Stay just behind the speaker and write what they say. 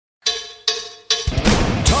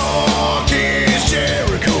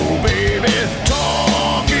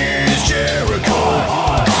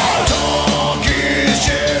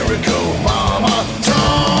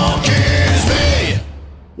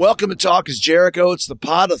Welcome to Talk is Jericho. It's the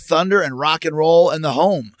pod of thunder and rock and roll and the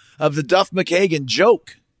home of the Duff McKagan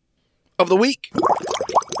joke of the week.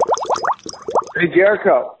 Hey,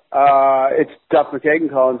 Jericho. It's Duff McKagan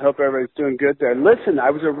calling. Hope everybody's doing good there. Listen, I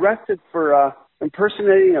was arrested for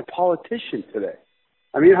impersonating a politician today.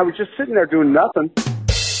 I mean, I was just sitting there doing nothing.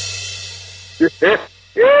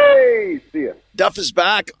 Hey, see ya. Duff is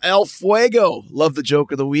back. El Fuego. Love the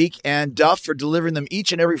joke of the week. And Duff for delivering them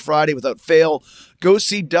each and every Friday without fail. Go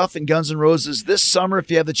see Duff and Guns N' Roses this summer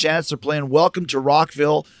if you have the chance. They're playing Welcome to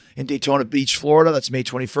Rockville in Daytona Beach, Florida. That's May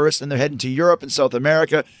 21st. And they're heading to Europe and South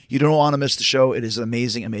America. You don't want to miss the show. It is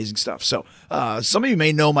amazing, amazing stuff. So some of you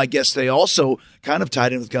may know my guest today also kind of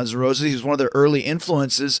tied in with Guns N' Roses. He was one of their early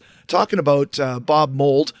influences. Talking about Bob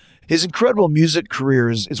Mould. His incredible music career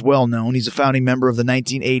is well known. He's a founding member of the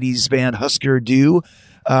 1980s band Husker Du,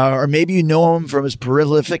 or maybe you know him from his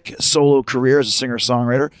prolific solo career as a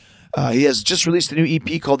singer-songwriter. He has just released a new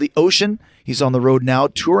EP called The Ocean. He's on the road now,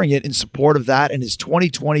 touring it in support of that and his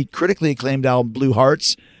 2020 critically acclaimed album Blue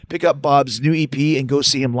Hearts. Pick up Bob's new EP and go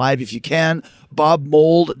see him live if you can.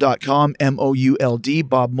 BobMould.com, M-O-U-L-D,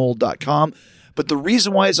 BobMould.com. But the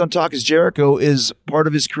reason why he's on Talk is Jericho is part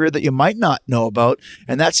of his career that you might not know about,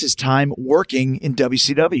 and that's his time working in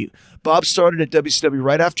WCW. Bob started at WCW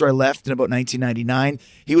right after I left in about 1999.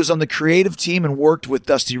 He was on the creative team and worked with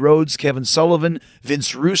Dusty Rhodes, Kevin Sullivan,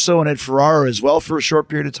 Vince Russo, and Ed Ferrara as well for a short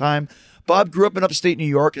period of time. Bob grew up in upstate New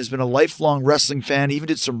York and has been a lifelong wrestling fan. He even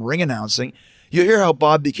did some ring announcing. You'll hear how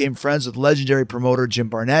Bob became friends with legendary promoter Jim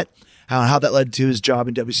Barnett, how that led to his job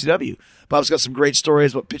in WCW. Bob's got some great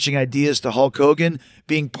stories about pitching ideas to Hulk Hogan,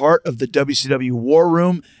 being part of the WCW War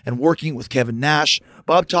Room, and working with Kevin Nash.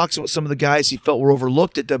 Bob talks about some of the guys he felt were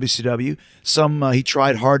overlooked at WCW, some he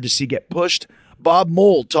tried hard to see get pushed. Bob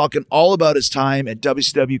Mould talking all about his time at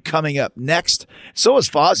WCW coming up next. So is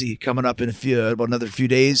Fozzy coming up in about another few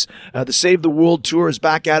days. The Save the World Tour is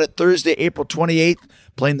back at it Thursday, April 28th.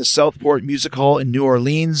 Playing the Southport Music Hall in New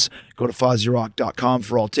Orleans. Go to FozzyRock.com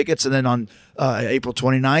for all tickets. And then on April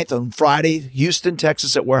 29th, on Friday, Houston,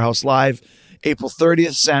 Texas at Warehouse Live. April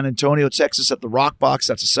 30th, San Antonio, Texas at the Rock Box.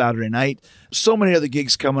 That's a Saturday night. So many other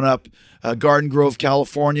gigs coming up. Garden Grove,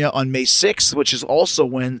 California on May 6th, which is also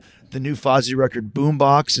when the new Fozzy record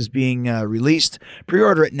Boombox is being released.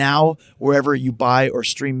 Pre-order it now wherever you buy or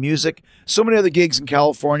stream music. So many other gigs in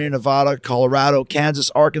California, Nevada, Colorado,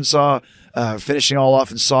 Kansas, Arkansas, finishing all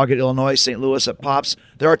off in Sauget, Illinois, St. Louis at Pops.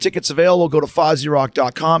 There are tickets available. Go to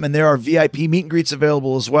FozzyRock.com, and there are VIP meet and greets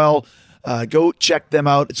available as well. Go check them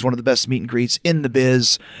out. It's one of the best meet and greets in the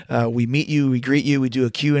biz. We meet you, we greet you, we do a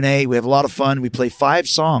Q&A. We have a lot of fun. We play 5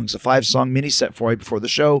 songs, a 5-song mini set for you before the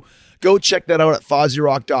show. Go check that out at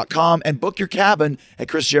FozzyRock.com and book your cabin at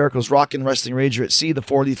Chris Jericho's Rockin' Wrestling Rager at Sea, the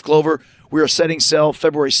 4-Leaf Clover. We are setting sail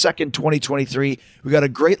February 2nd, 2023. We got a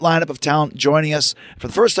great lineup of talent joining us. For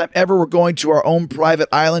the first time ever, we're going to our own private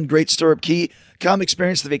island, Great Stirrup Key. Come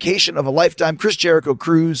experience the vacation of a lifetime.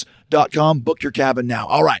 ChrisJerichoCruise.com. Book your cabin now.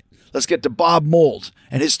 All right, let's get to Bob Mould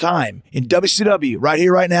and his time in WCW right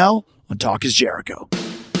here, right now on Talk is Jericho.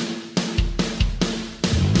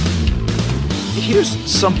 Here's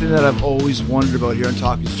something that I've always wondered about here on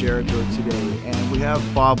Talk is Jericho today, and we have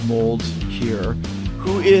Bob Mould here,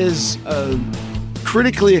 who is a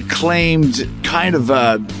critically acclaimed kind of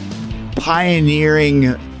a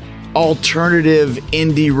pioneering alternative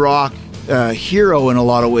indie rock hero in a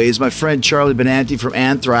lot of ways. My friend Charlie Benanti from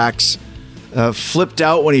Anthrax flipped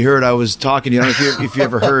out when he heard I was talking to you. I don't know if you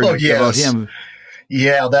ever heard about him.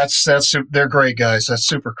 Yeah, that's they're great guys. That's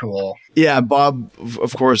super cool. Yeah, Bob,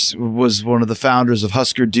 of course, was one of the founders of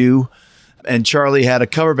Husker Du, and Charlie had a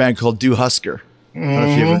cover band called Du Husker. I don't know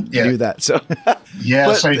if you ever knew that. So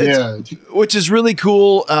yes, I did. Which is really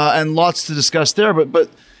cool and lots to discuss there. But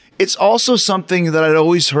it's also something that I'd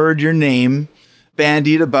always heard your name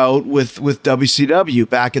bandied about with WCW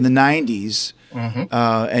back in the 90s.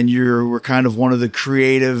 And you were kind of one of the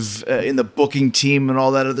creative in the booking team and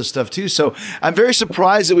all that other stuff too. So I'm very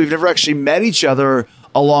surprised that we've never actually met each other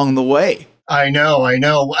along the way. I know.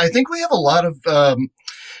 I think we have a lot of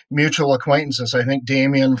mutual acquaintances. I think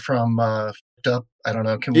Damien from Up. I don't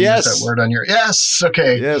know. Can we use that word on your? Yes.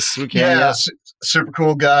 Okay. Yes, we can. Yes. Yeah. Super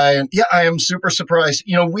cool guy. And yeah, I am super surprised.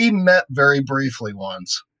 You know, we met very briefly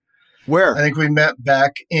once. Where? I think we met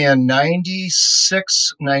back in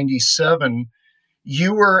 96, 97.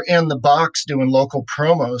 You were in the box doing local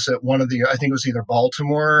promos at one of the, I think it was either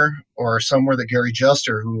Baltimore or somewhere that Gary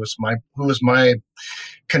Juster, who was my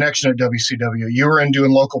connection at WCW. You were in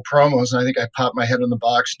doing local promos, and I think I popped my head in the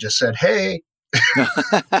box and just said, "Hey."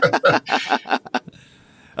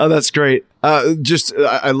 Oh, that's great.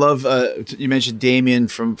 I love, you mentioned Damien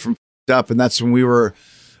from Up, and that's when we were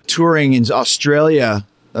touring in Australia.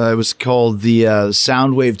 It was called the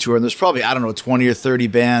Soundwave Tour. And there's probably, I don't know, 20 or 30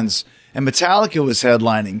 bands. And Metallica was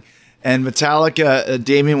headlining. And Metallica,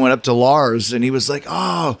 Damien went up to Lars and he was like,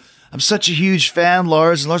 "Oh, I'm such a huge fan,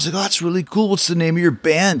 Lars." And Lars was like, "Oh, that's really cool. What's the name of your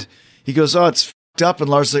band?" He goes, "Oh, it's f***ed up." And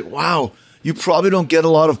Lars was like, "Wow, you probably don't get a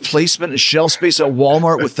lot of placement and shelf space at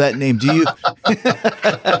Walmart with that name, do you?"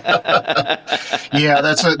 Yeah,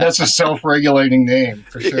 that's a self-regulating name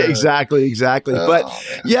for sure. Exactly. Oh, But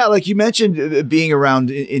man. yeah, like you mentioned, being around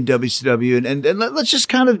in WCW, and let's just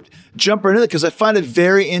kind of jump right in it because I find it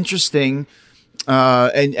very interesting.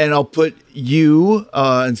 And I'll put you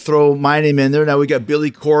and throw my name in there. Now we got Billy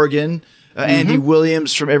Corgan, Andy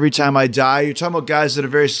Williams from Every Time I Die. You're talking about guys that are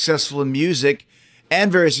very successful in music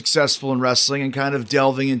and very successful in wrestling and kind of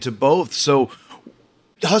delving into both. So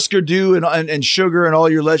Husker Du and Sugar and all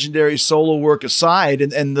your legendary solo work aside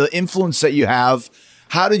and the influence that you have,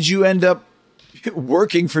 how did you end up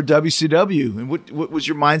working for WCW? And what was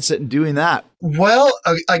your mindset in doing that? Well,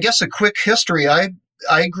 I guess a quick history.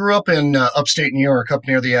 I grew up in upstate New York, up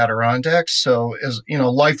near the Adirondacks. So, as you know,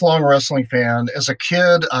 lifelong wrestling fan. As a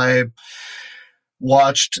kid, I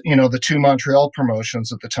watched, the two Montreal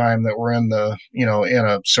promotions at the time that were in in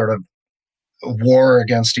a sort of war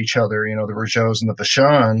against each other. The Rougeaus and the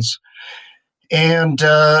Vachons, and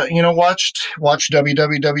watched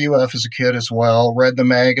WWF as a kid as well. Read the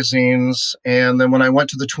magazines, and then when I went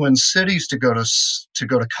to the Twin Cities to go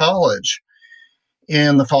to college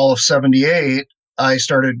in the fall of '78. I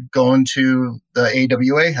started going to the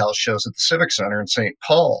AWA house shows at the Civic Center in St.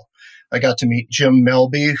 Paul. I got to meet Jim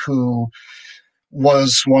Melby, who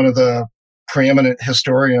was one of the preeminent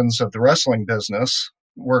historians of the wrestling business.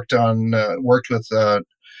 Worked with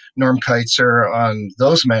Norm Keitzer on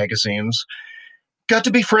those magazines. Got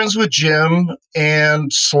to be friends with Jim,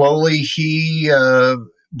 and slowly he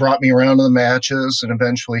brought me around to the matches, and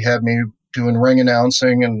eventually had me doing ring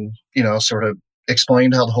announcing, and sort of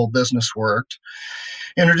explained how the whole business worked.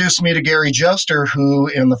 Introduced me to Gary Juster, who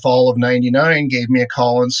in the fall of '99 gave me a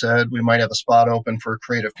call and said, "We might have a spot open for a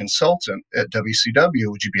creative consultant at WCW.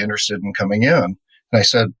 Would you be interested in coming in?" And I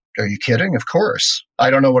said, "Are you kidding? Of course. I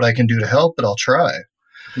don't know what I can do to help, but I'll try."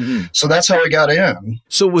 Mm-hmm. So that's how I got in.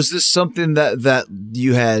 So was this something that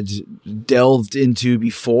you had delved into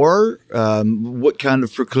before? What kind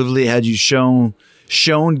of proclivity had you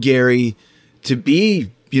shown Gary to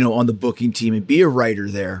be, on the booking team and be a writer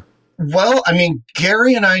there? Well, I mean,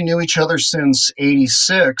 Gary and I knew each other since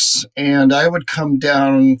 '86, and I would come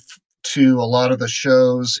down to a lot of the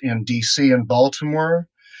shows in DC and Baltimore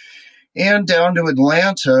and down to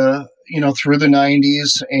Atlanta, through the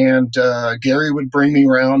 '90s. And Gary would bring me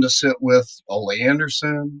around to sit with Ole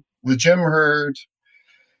Anderson, with Jim Herd,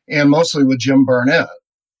 and mostly with Jim Barnett.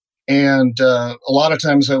 And a lot of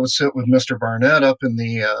times I would sit with Mr. Barnett up in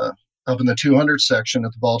the 200 section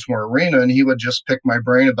at the Baltimore Arena, and he would just pick my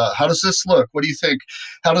brain about, how does this look? What do you think?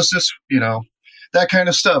 How does this, that kind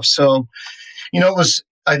of stuff. So,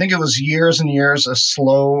 I think it was years and years, a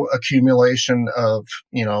slow accumulation of,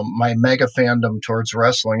 my mega fandom towards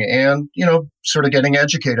wrestling and, sort of getting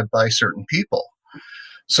educated by certain people.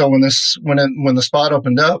 So when the spot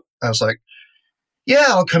opened up, I was like, yeah,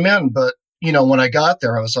 I'll come in. But, when I got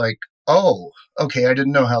there, I was like, oh, okay, I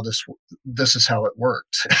didn't know how this is how it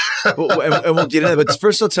worked. and we'll get into that. But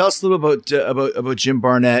first, tell us a little about Jim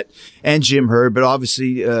Barnett and Jim Herd. But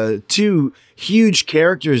obviously, two huge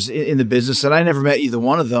characters in the business, and I never met either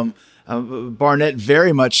one of them. Barnett,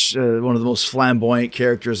 very much one of the most flamboyant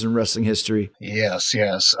characters in wrestling history. Yes.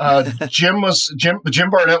 Jim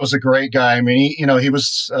Barnett was a great guy. I mean, he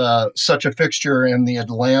was such a fixture in the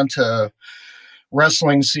Atlanta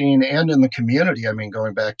wrestling scene and in the community. I mean,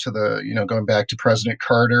 going back to President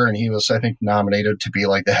Carter, and he was, I think, nominated to be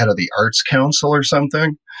like the head of the Arts Council or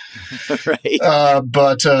something. Right.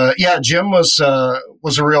 But Jim was a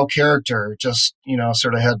real character. Just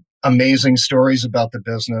sort of had amazing stories about the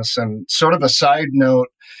business. And sort of a side note,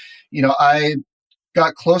 I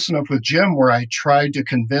got close enough with Jim where I tried to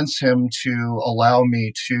convince him to allow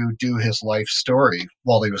me to do his life story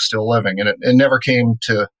while he was still living, and it never came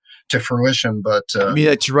to fruition. But you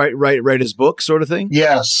mean to write his book, sort of thing?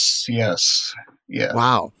 Yes. Yeah.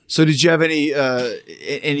 Wow. So did you have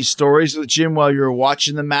any stories with Jim while you were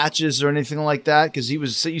watching the matches or anything like that? Because you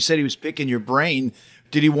said he was picking your brain.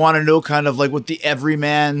 Did he want to know kind of like what the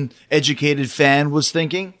everyman educated fan was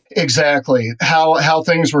thinking? Exactly. How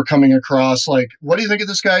things were coming across. Like, what do you think of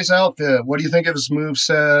this guy's outfit? What do you think of his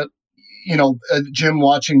moveset? Jim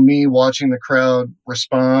watching the crowd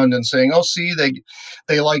respond and saying, "Oh, see,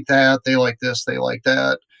 they like that, they like this, they like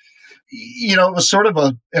that." it was sort of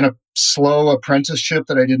in a slow apprenticeship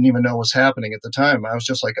that I didn't even know was happening at the time. I was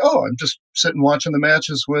just like, oh, I'm just sitting watching the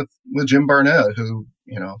matches with Jim Barnett, who,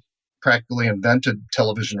 practically invented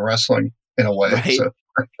television wrestling in a way. Right. So,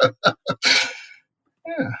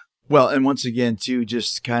 yeah. Well, and once again, too,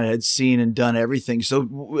 just kind of had seen and done everything.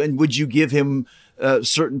 So, and would you give him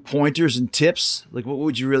certain pointers and tips? Like, what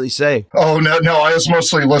would you really say? Oh, no. I was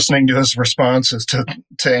mostly listening to his responses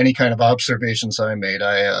to any kind of observations I made.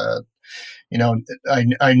 I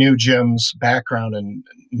knew Jim's background, and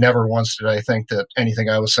never once did I think that anything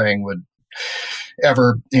I was saying would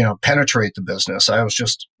ever, penetrate the business. I was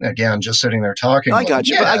just sitting there talking. I got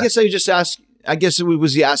you. Yeah. But I guess I just asked. I guess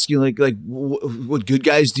was he asking like what good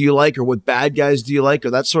guys do you like, or what bad guys do you like,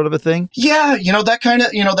 or that sort of a thing? Yeah, that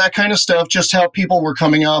kind of stuff. Just how people were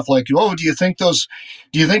coming off, like, oh, do you think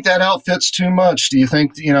that outfit's too much? Do you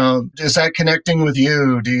think is that connecting with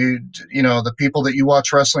you? Do you the people that you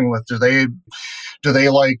watch wrestling with, do they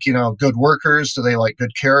like good workers? Do they like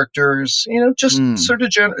good characters? Just sort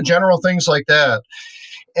of general things like that.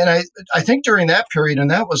 And I think during that period, and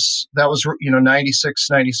that was 96,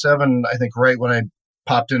 97, I think, right when I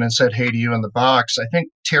popped in and said hey to you in the box. I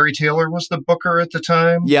think Terry Taylor was the booker at the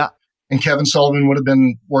time. Yeah. And Kevin Sullivan would have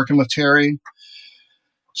been working with Terry.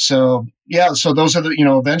 So, yeah, so those are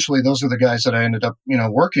eventually those are the guys that I ended up,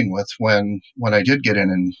 working with when I did get in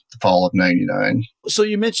the fall of 99. So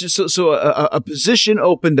you mentioned, so a position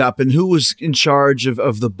opened up, and who was in charge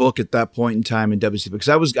of the book at that point in time in WCW?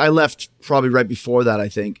 Because I left probably right before that, I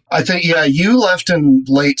think. Yeah, you left in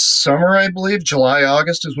late summer, I believe. July,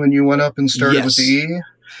 August is when you went up and started with the E.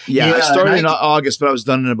 Yeah, I started in August, but I was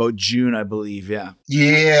done in about June, I believe. Yeah.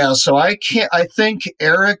 Yeah. So I think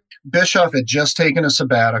Eric Bischoff had just taken a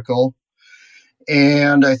sabbatical,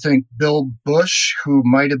 and I think Bill Bush, who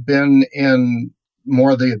might have been in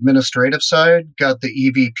more of the administrative side, got the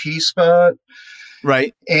EVP spot.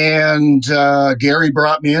 Right. And Gary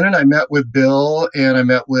brought me in, and I met with Bill, and I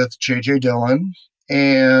met with J.J. Dillon,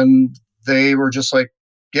 and they were just like,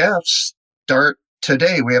 yeah, start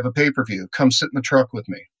today. We have a pay-per-view. Come sit in the truck with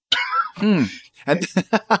me. And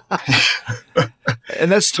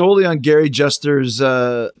and that's totally on Gary Juster's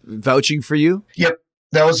vouching for you? Yep.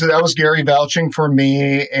 That was Gary vouching for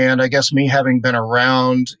me. And I guess me having been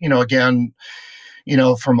around, again,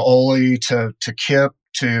 from Ole to Kip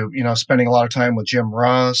to, spending a lot of time with Jim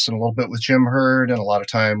Ross and a little bit with Jim Hurd and a lot of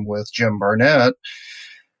time with Jim Barnett.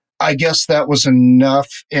 I guess that was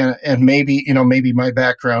enough. And maybe my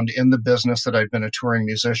background in the business, that I'd been a touring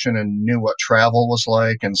musician and knew what travel was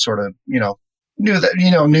like, and sort of, knew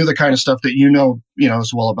the kind of stuff that,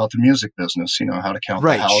 as well about the music business, how to count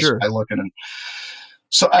the house by looking. And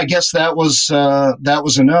so I guess that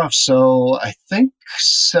was enough. So I think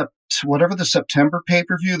whatever the September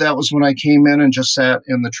pay-per-view, that was when I came in and just sat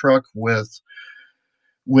in the truck with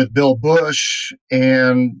Bill Bush,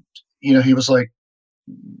 and, he was like,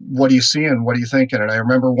 what are you seeing? What are you thinking? And I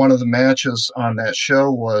remember one of the matches on that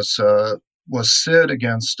show was Sid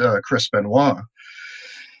against Chris Benoit.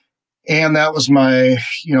 And that was my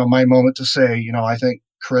moment to say, I think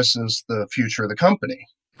Chris is the future of the company.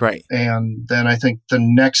 Right. And then I think the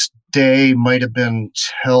next day might have been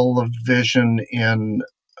television in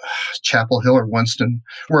Chapel Hill or Winston,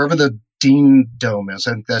 wherever the Dean Dome is.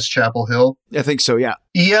 I think that's Chapel Hill. I think so, yeah.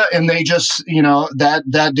 Yeah, and they just,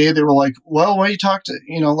 that day they were like, well, why don't you talk to,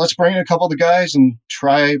 let's bring in a couple of the guys and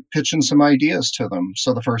try pitching some ideas to them.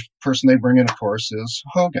 So the first person they bring in, of course, is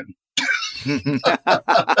Hogan.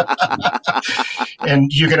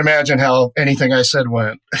 And you can imagine how anything I said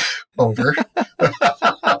went over.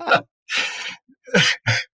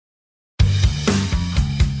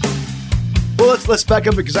 Well, let's back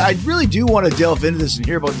up, because I really do want to delve into this and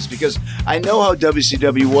hear about this, because I know how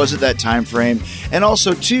WCW was at that time frame, and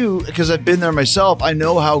also too, because I've been there myself, I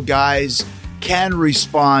know how guys can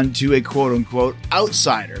respond to a quote unquote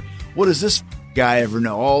outsider. What does this guy ever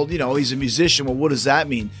know? Oh, he's a musician. Well, what does that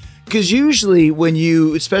mean? Because usually when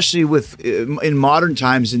you, especially in modern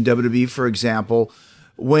times in WWE, for example,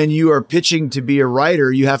 when you are pitching to be a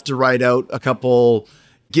writer, you have to write out a couple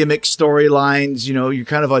gimmick storylines. You're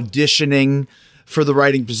kind of auditioning for the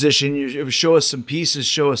writing position. You show us some pieces,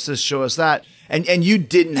 show us this, show us that. And you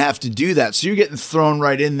didn't have to do that. So you're getting thrown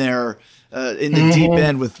right in there in the deep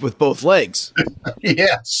end with both legs.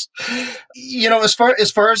 Yes. As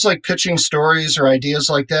far as like pitching stories or ideas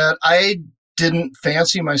like that, I didn't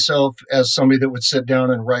fancy myself as somebody that would sit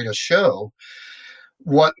down and write a show.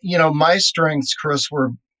 What, my strengths, Chris,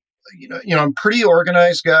 were, I'm a pretty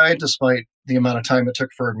organized guy, despite the amount of time it took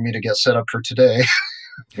for me to get set up for today.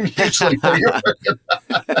 Usually,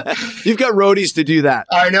 You've got roadies to do that.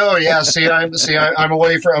 I know. Yeah. I'm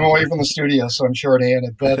away from the studio, so I'm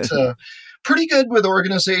short-handed. But pretty good with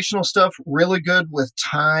organizational stuff. Really good with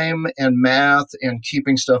time and math and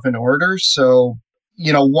keeping stuff in order. So,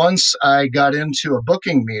 once I got into a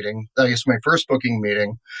booking meeting, I guess my first booking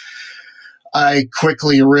meeting, I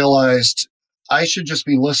quickly realized I should just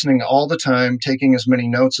be listening all the time, taking as many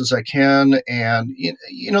notes as I can. And,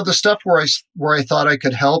 the stuff where I thought I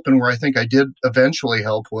could help and where I think I did eventually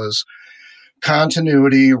help was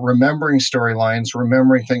continuity, remembering storylines,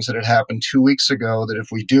 remembering things that had happened 2 weeks ago, that if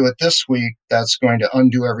we do it this week, that's going to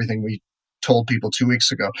undo everything we told people 2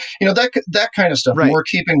 weeks ago. That kind of stuff, right. More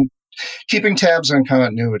keeping tabs on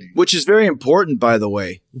continuity. Which is very important, by the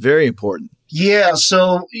way. Very important. Yeah.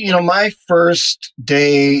 So, my first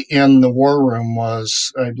day in the war room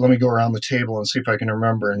was, let me go around the table and see if I can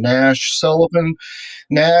remember. Nash, Sullivan,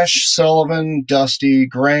 Dusty,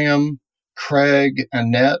 Graham, Craig,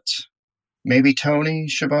 Annette, maybe Tony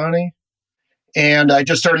Schiavone. And I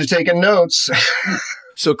just started taking notes.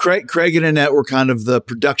 So Craig and Annette were kind of the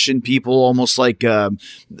production people, almost like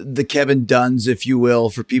the Kevin Dunns, if you will,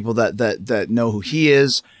 for people that know who he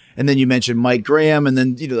is. And then you mentioned Mike Graham, and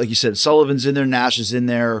then like you said, Sullivan's in there, Nash is in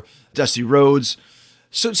there, Dusty Rhodes.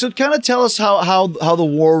 So kind of tell us how the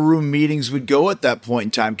war room meetings would go at that point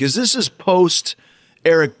in time, because this is post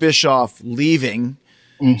Eric Bischoff leaving.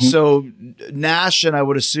 Mm-hmm. So Nash and I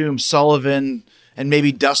would assume Sullivan and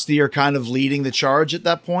maybe Dusty are kind of leading the charge at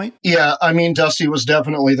that point? Yeah, I mean, Dusty was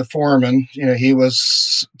definitely the foreman. He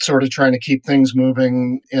was sort of trying to keep things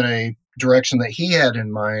moving in a direction that he had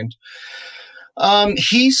in mind.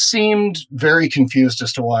 He seemed very confused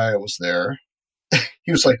as to why I was there.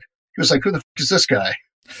 He was like, who the f*** is this guy?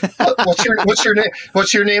 What's your name?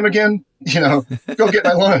 What's your name again? Go get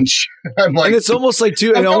my lunch. I'm like, and it's almost like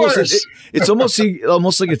too. It's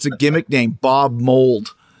almost like it's a gimmick name, Bob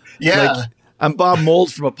Mold. Yeah. Like, I'm Bob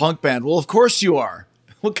Mold from a punk band. Well, of course you are.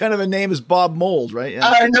 What kind of a name is Bob Mold, right? Yeah.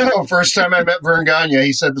 I know. First time I met Vern Gagne,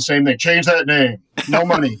 he said the same thing. Change that name. No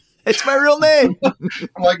money. It's my real name.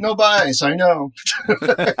 I'm like, no bias. I know.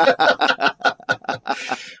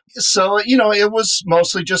 So, it was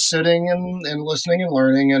mostly just sitting and listening and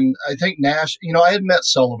learning. And I think Nash, I had met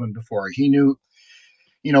Sullivan before. He knew,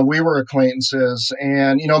 we were acquaintances,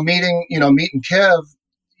 and, meeting Kev,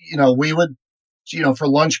 we would, for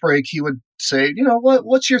lunch break, he would say,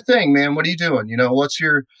 what's your thing, man? What are you doing? What's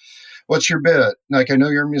your bit? Like, I know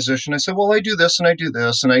you're a musician. I said, well, I do this and I do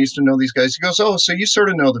this. And I used to know these guys. He goes, oh, so you sort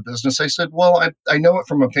of know the business. I said, well, I know it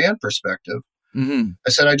from a fan perspective. Mm-hmm. I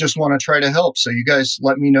said, I just want to try to help. So you guys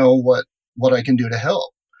let me know what I can do to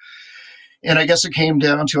help. And I guess it came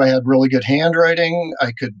down to, I had really good handwriting.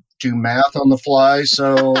 I could do math on the fly.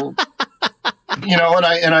 So,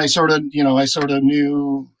 and I sort of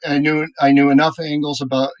knew enough angles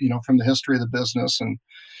about, from the history of the business, and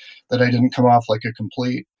that I didn't come off like a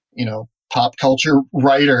complete, pop culture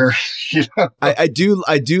writer. I do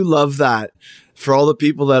love that. For all the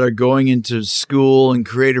people that are going into school and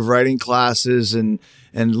creative writing classes and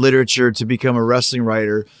literature to become a wrestling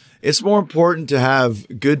writer, it's more important to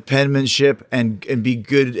have good penmanship and be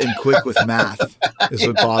good and quick with math, is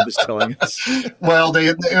what Bob is telling us. Well,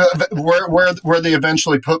 where they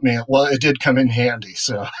eventually put me, well, it did come in handy.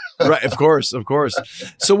 So right, of course.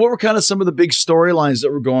 So what were kind of some of the big storylines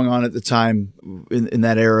that were going on at the time in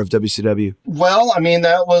that era of WCW? Well, I mean,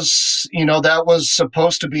 that was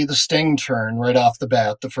supposed to be the Sting turn right off the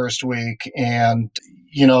bat the first week. And,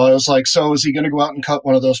 I was like, so is he going to go out and cut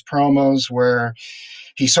one of those promos where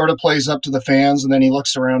he sort of plays up to the fans and then he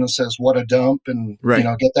looks around and says, what a dump, and, right,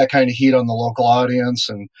 get that kind of heat on the local audience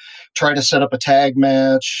and try to set up a tag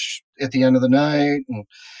match at the end of the night. And,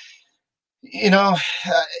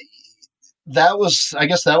 that was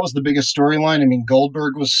the biggest storyline. I mean,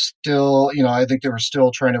 Goldberg was still, I think they were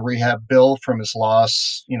still trying to rehab Bill from his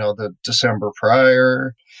loss, the December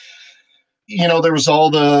prior. There was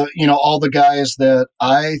all the guys that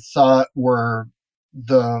I thought were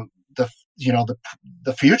the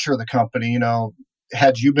future of the company.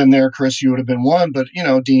 Had you been there, Chris, you would have been one, but,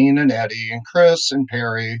 Dean and Eddie and Chris and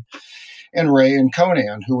Perry and Ray and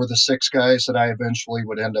Conan, who were the 6 guys that I eventually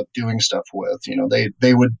would end up doing stuff with.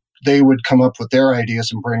 They would come up with their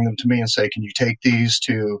ideas and bring them to me and say, can you take these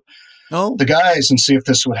to the guys and see if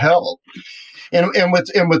this would help? And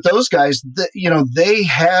with those guys, they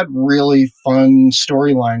had really fun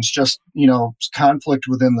storylines, just, conflict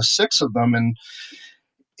within the 6 of them. And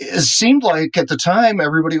it seemed like at the time,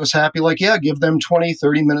 everybody was happy. Like, yeah, give them 20,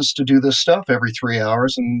 30 minutes to do this stuff every 3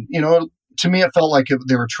 hours. And, to me, it felt like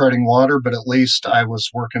they were treading water, but at least I was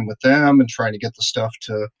working with them and trying to get the stuff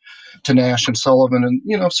to Nash and Sullivan and,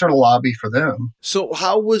 sort of lobby for them. So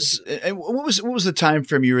what was the time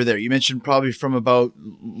frame you were there? You mentioned probably from about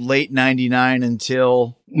late 99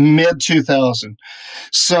 until mid 2000.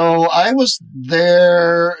 So I was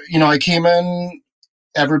there, I came in,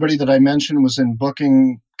 everybody that I mentioned was in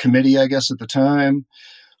booking committee, I guess, at the time.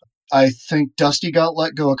 I think Dusty got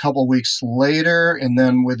let go a couple weeks later, and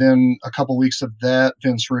then within a couple weeks of that,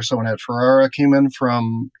 Vince Russo and Ed Ferrara came in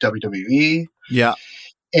from WWE. Yeah.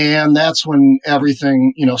 And that's when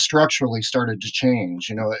everything, structurally started to change.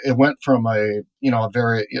 It went from a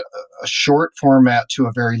short format to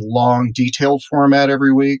a very long, detailed format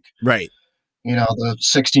every week. Right. The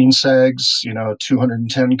 16 segs,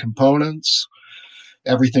 210 components,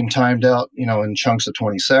 everything timed out, in chunks of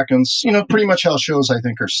 20 seconds. Pretty much how shows, I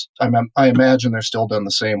think, I imagine they're still done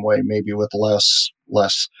the same way, maybe with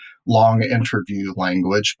less long interview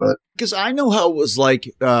language. But because I know how it was like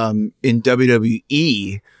in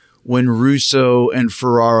WWE when Russo and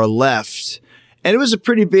Ferrara left, and it was a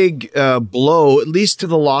pretty big blow, at least to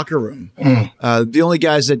the locker room. The only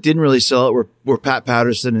guys that didn't really sell it were Pat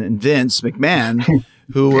Patterson and Vince McMahon,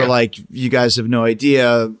 who were like, you guys have no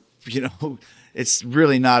idea, it's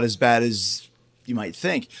really not as bad as you might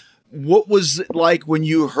think. What was it like when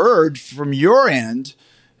you heard from your end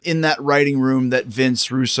in that writing room that Vince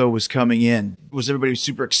Russo was coming in? Was everybody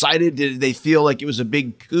super excited? Did they feel like it was a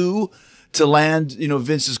big coup to land,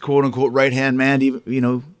 Vince's quote unquote right-hand man,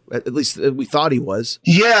 even, at least we thought he was?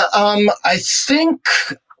 Yeah. I think,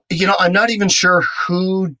 I'm not even sure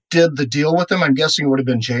who did the deal with him. I'm guessing it would have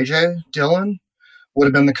been JJ Dillon. Would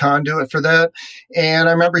have been the conduit for that. And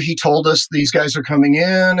I remember he told us these guys are coming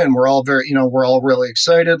in and we're all we're all really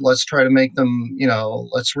excited. Let's try to make them,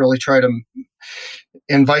 let's really try to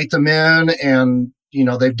invite them in. And,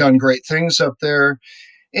 they've done great things up there.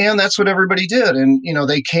 And that's what everybody did. And,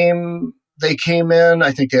 they came in.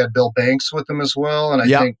 I think they had Bill Banks with them as well. And I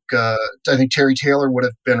think Terry Taylor would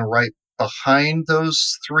have been right behind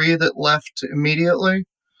those three that left immediately.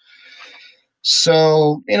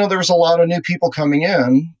 So, there was a lot of new people coming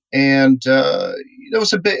in, and it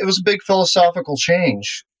was a big philosophical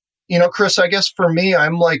change. Chris, I guess for me,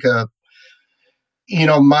 I'm like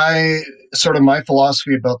my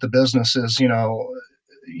philosophy about the business is,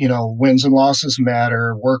 wins and losses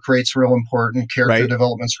matter, work rate's real important, character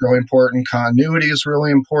development's really important, continuity is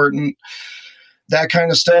really important, that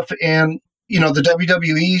kind of stuff. And, the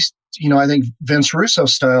WWE, I think Vince Russo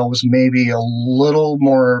style was maybe a little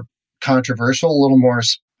more controversial, a little more,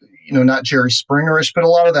 not Jerry Springerish, but a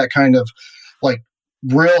lot of that kind of like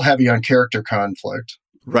real heavy on character conflict.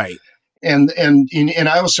 Right. And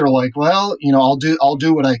I was sort of like, well, I'll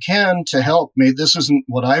do what I can to help. Maybe this isn't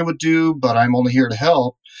what I would do, but I'm only here to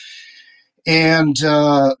help. And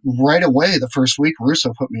right away, the first week,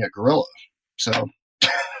 Russo put me at Gorilla. So.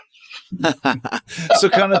 So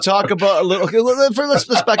kind of talk about a little,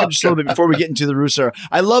 let's back up just a little bit before we get into the Russo.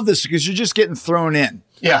 I love this because you're just getting thrown in.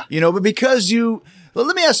 Yeah. But because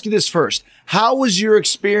let me ask you this first. How was your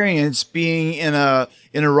experience being in a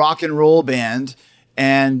rock and roll band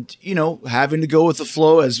and, having to go with the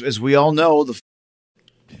flow as we all know,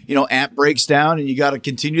 amp breaks down and you got to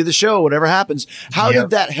continue the show, whatever happens. How did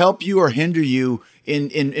that help you or hinder you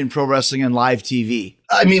in pro wrestling and live TV?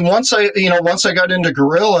 I mean, once I got into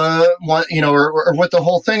Gorilla, or with the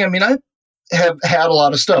whole thing, I mean, I have had a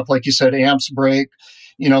lot of stuff, like you said, amps break,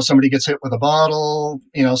 somebody gets hit with a bottle,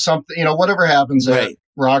 something, whatever happens at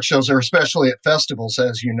rock shows, or especially at festivals,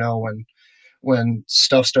 as when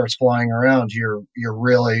stuff starts flying around, you're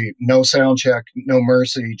really no sound check, no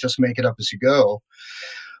mercy, just make it up as you go.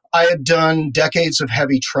 I had done decades of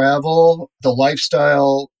heavy travel, the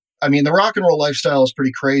lifestyle. I mean, the rock and roll lifestyle is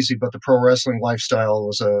pretty crazy, but the pro wrestling lifestyle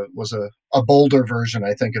was a bolder version,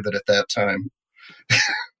 I think, of it at that time.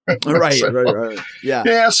 Right. Yeah.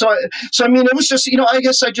 Yeah. So I mean, it was just, I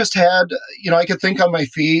guess I just had, I could think on my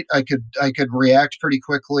feet. I could react pretty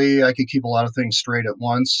quickly. I could keep a lot of things straight at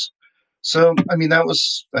once. So, I mean, I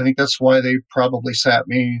think that's why they probably sat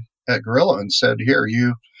me at Gorilla and said, here,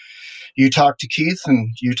 you talk to Keith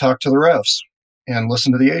and you talk to the refs and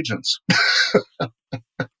listen to the agents.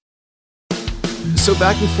 So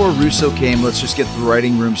back before Russo came, let's just get the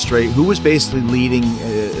writing room straight. Who was basically leading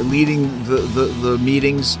the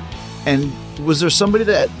meetings, and was there somebody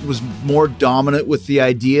that was more dominant with the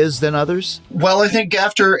ideas than others? Well, I think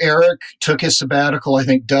after Eric took his sabbatical, I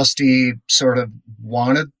think Dusty sort of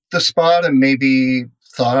wanted the spot and maybe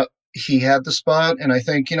thought he had the spot, and I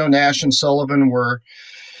think Nash and Sullivan were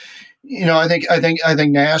I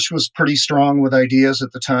think Nash was pretty strong with ideas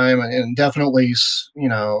at the time, and definitely,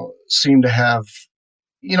 seemed to have,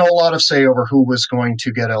 a lot of say over who was going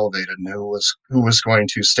to get elevated and who was going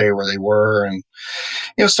to stay where they were, and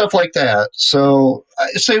stuff like that. So I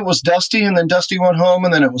say it was Dusty, and then Dusty went home,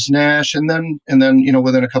 and then it was Nash, and then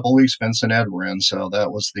within a couple of weeks, Vince and Ed were in. So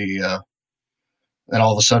that was and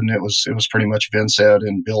all of a sudden it was pretty much Vince, Ed,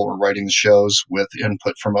 and Bill were writing the shows with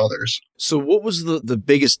input from others. So what was the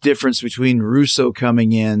biggest difference between Russo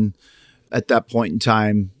coming in at that point in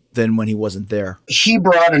time than when he wasn't there? He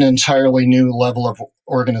brought an entirely new level of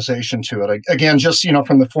organization to it. Again, just,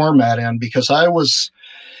 from the format end, because I was,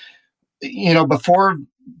 before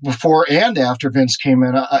and after Vince came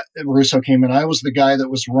in, Russo came in, I was the guy that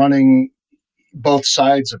was running both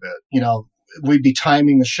sides of it. We'd be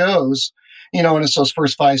timing the shows, and it's those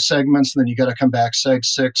first 5 segments, and then you got to come back seg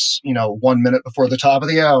 6, 1 minute before the top of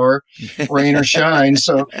the hour, rain or shine.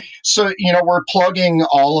 So, we're plugging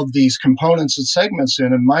all of these components and segments in,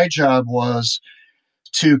 and my job was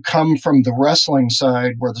to come from the wrestling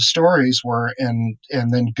side where the stories were, and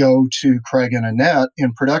then go to Craig and Annette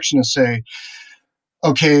in production and say,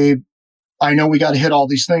 okay, I know we got to hit all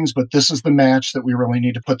these things, but this is the match that we really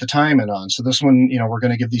need to put the time in on. So this one, we're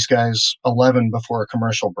going to give these guys 11 before a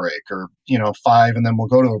commercial break, or, 5, and then we'll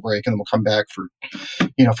go to a break, and then we'll come back for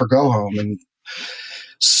go home. And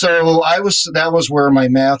so that was where my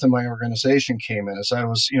math and my organization came in, as I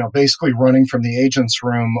was, basically running from the agent's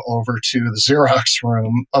room over to the Xerox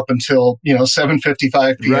room up until,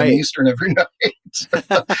 7:55 p.m. Right. Eastern every night,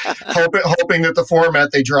 hoping that the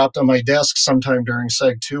format they dropped on my desk sometime during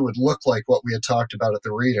Seg 2 would look like what we had talked about at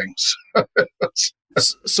the readings.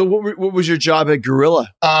 So what was your job at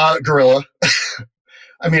Gorilla? Gorilla.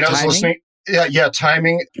 I mean, I was Timing? listening. Yeah,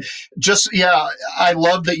 timing. I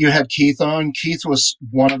love that you had Keith on. Keith was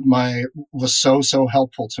so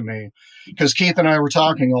helpful to me, because Keith and I were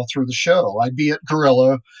talking all through the show. I'd be at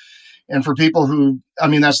Gorilla, and for people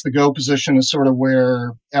that's the go position, is sort of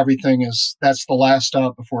where everything is. That's the last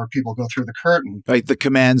stop before people go through the curtain. Like the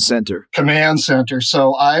command center.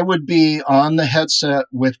 So I would be on the headset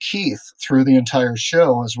with Keith through the entire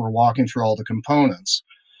show as we're walking through all the components.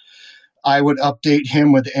 I would update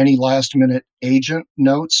him with any last-minute agent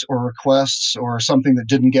notes or requests, or something that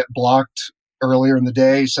didn't get blocked earlier in the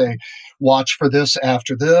day. Say, watch for this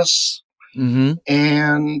after this. Mm-hmm.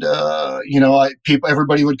 And,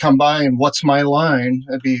 everybody would come by, and what's my line?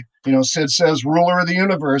 It'd be, Sid says, ruler of the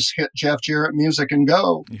universe, hit Jeff Jarrett music and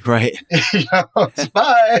go. Right.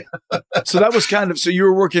 Bye. So that was so you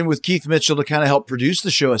were working with Keith Mitchell to kind of help produce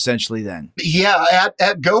the show, essentially, then. Yeah.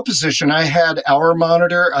 At go position, I had our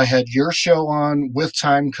monitor. I had your show on with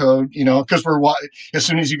time code, because as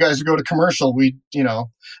soon as you guys go to commercial,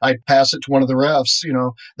 I'd pass it to one of the refs,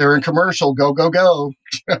 they're in commercial, go, go, go.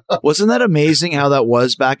 Wasn't that amazing how that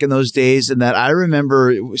was back in those days? And that I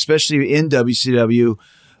remember, especially in WCW,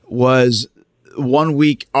 was 1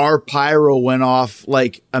 week our pyro went off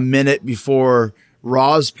like a minute before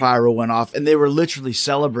Raw's pyro went off, and they were literally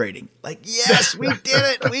celebrating. Like, yes, we did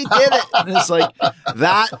it. We did it. And it's like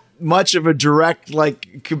that much of a direct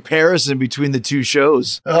comparison between the two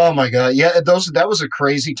shows. Oh my God. Yeah. That was a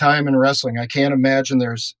crazy time in wrestling. I can't imagine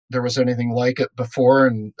there was anything like it before.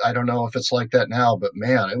 And I don't know if it's like that now, but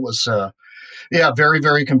man, it was, very,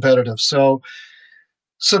 very competitive. So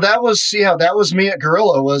that was me at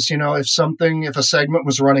Gorilla. Was, if a segment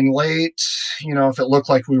was running late, if it looked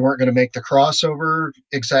like we weren't going to make the crossover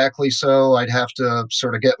exactly, so I'd have to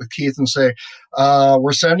sort of get with Keith and say,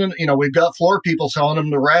 we're sending, we've got floor people telling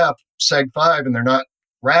them to rap Seg 5 and they're not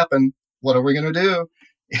rapping. What are we going to do?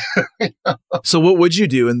 So what would you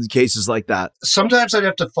do in cases like that? Sometimes I'd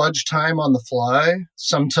have to fudge time on the fly.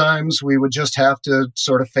 Sometimes we would just have to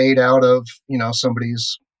sort of fade out of,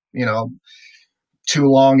 somebody's, too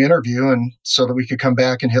long interview, and so that we could come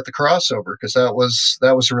back and hit the crossover, because that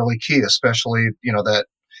was really key, especially that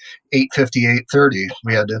 8:50, 8:30.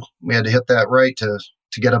 We had to hit that right to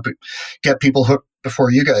get people hooked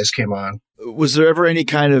before you guys came on. Was there ever any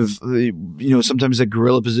kind of sometimes at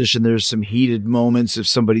Gorilla position there's some heated moments if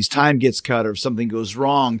somebody's time gets cut or if something goes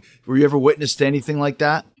wrong? Were you ever witness to anything like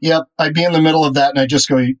that? Yep, I'd be in the middle of that and I'd just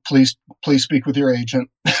go, please speak with your agent.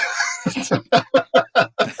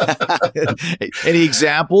 Any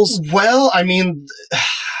examples? Well, I mean,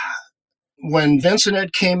 when Vince and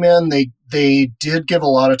Ed came in, they did give a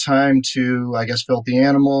lot of time to, I guess, Filthy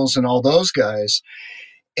Animals and all those guys.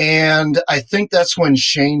 And I think that's when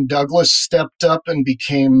Shane Douglas stepped up and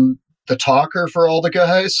became the talker for all the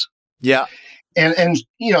guys. Yeah. And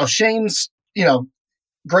Shane's,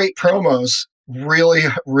 great promos, really,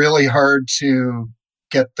 really hard to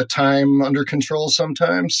get the time under control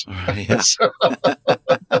sometimes. Yeah. So,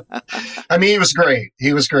 I mean,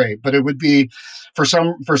 he was great, but it would be for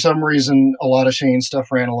some reason, a lot of Shane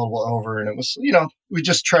stuff ran a little over, and it was, you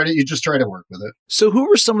just try to work with it. So who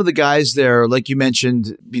were some of the guys there? Like you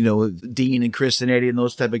mentioned, Dean and Chris and Eddie and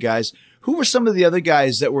those type of guys. Who were some of the other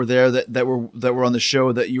guys that were there that were on the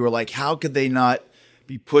show that you were like, how could they not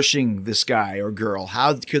be pushing this guy or girl?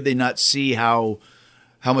 How could they not see how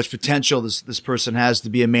much potential this person has to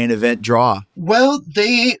be a main event draw? Well,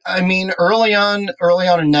 early on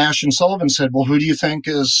in Nash and Sullivan said, well, who do you think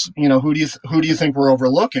is, who do you think we're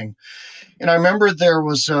overlooking? And I remember there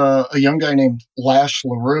was a young guy named Lash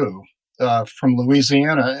LaRue from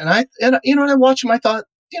Louisiana. And I watched him, I thought,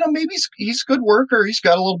 maybe he's a good worker. He's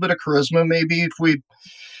got a little bit of charisma. Maybe if we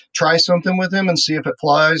try something with him and see if it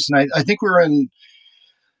flies. And I think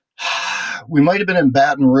we might have been in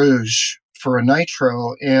Baton Rouge for a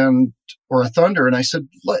Nitro or a Thunder. And I said,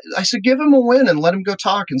 give him a win and let him go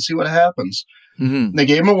talk and see what happens. Mm-hmm. They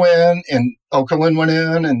gave him a win, and Okerlund went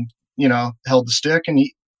in and, held the stick, and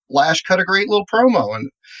Lash cut a great little promo, and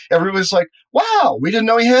everybody's like, wow, we didn't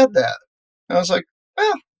know he had that. And I was like,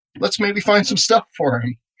 well, let's maybe find some stuff for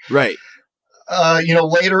him. Right.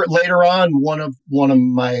 Later on, one of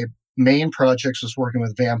my main projects was working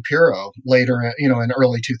with Vampiro later, in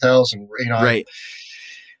early 2000, right.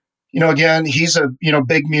 Again, he's a,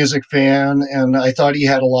 big music fan, and I thought he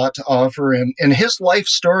had a lot to offer, and his life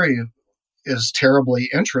story is terribly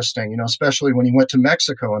interesting, especially when he went to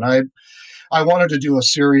Mexico. And I wanted to do a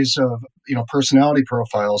series of, personality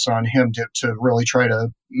profiles on him to really try to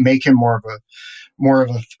make him more of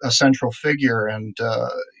a central figure. And,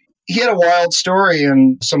 he had a wild story,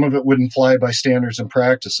 and some of it wouldn't fly by standards and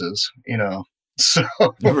practices, So,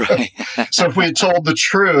 right. So if we had told the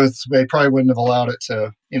truth, they probably wouldn't have allowed it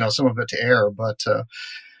to, some of it to air. But,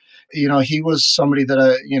 he was somebody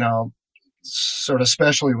that sort of,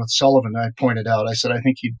 especially with Sullivan, I pointed out, I said, I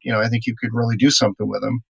think you could really do something with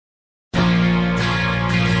him.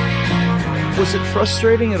 Was it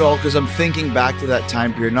frustrating at all? Because I'm thinking back to that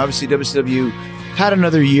time period, and obviously WCW had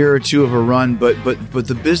another year or two of a run, but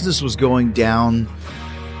the business was going down.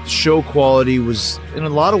 Show quality was, in a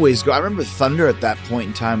lot of ways, I remember Thunder at that point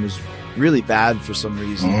in time was really bad for some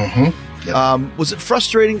reason. Mm-hmm. Yep. Was it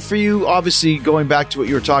frustrating for you, obviously, going back to what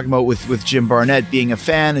you were talking about with Jim Barnett, being a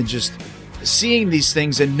fan and just seeing these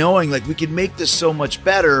things and knowing, like, we could make this so much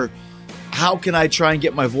better? How can I try and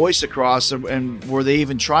get my voice across? And were they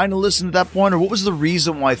even trying to listen at that point? Or what was the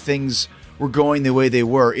reason why things were going the way they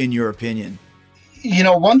were, in your opinion?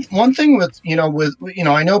 One thing with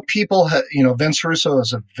I know people, Vince Russo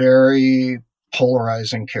is a very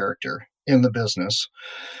polarizing character in the business.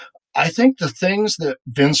 I think the things that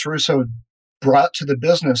Vince Russo brought to the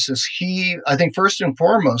business is I think first and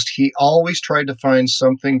foremost, he always tried to find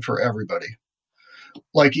something for everybody.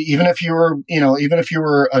 Like, even if you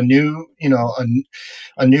were a new,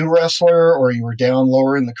 a new wrestler, or you were down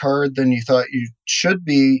lower in the card than you thought you should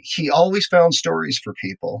be, he always found stories for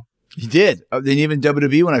people. He did. And even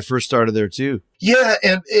WWE when I first started there too. Yeah,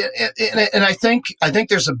 and I think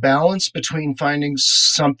there's a balance between finding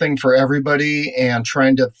something for everybody and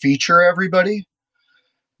trying to feature everybody,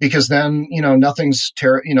 because then nothing's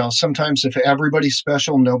sometimes if everybody's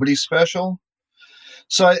special, nobody's special.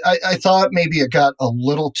 So I thought maybe it got a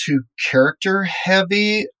little too character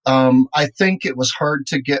heavy. I think it was hard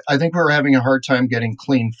to get. I think we were having a hard time getting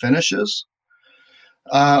clean finishes.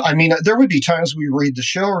 There would be times we read the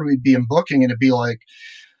show or we'd be in booking and it'd be like,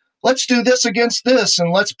 let's do this against this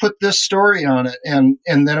and let's put this story on it. And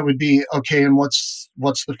then it would be, okay, and what's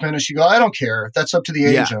the finish? You go, I don't care. That's up to the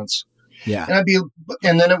agents. Yeah.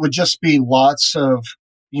 And then it would just be lots of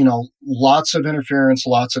interference,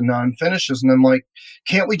 lots of non-finishes. And I'm like,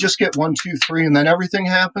 can't we just get 1, 2, 3 and then everything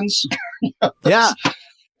happens? Yeah.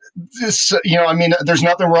 There's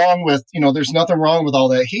nothing wrong with all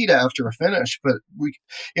that heat after a finish, but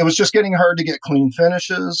it was just getting hard to get clean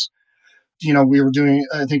finishes. We were doing,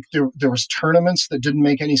 I think there was tournaments that didn't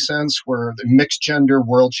make any sense, where the mixed gender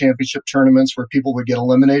world championship tournaments where people would get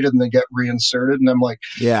eliminated and they get reinserted. And I'm like,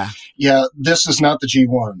 yeah, this is not the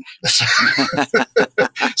G1.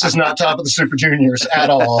 This is not top of the Super Juniors at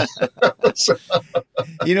all.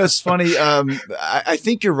 It's funny. I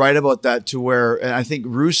think you're right about that, to where, and I think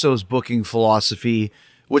Russo's booking philosophy,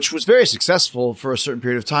 which was very successful for a certain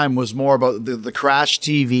period of time, was more about the crash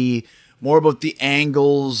TV, more about the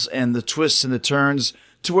angles and the twists and the turns,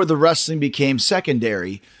 to where the wrestling became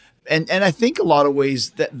secondary. And I think a lot of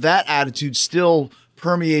ways that attitude still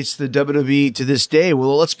permeates the WWE to this day.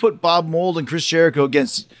 Well, let's put Bob Mould and Chris Jericho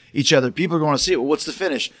against each other. People are going to see it. Well, what's the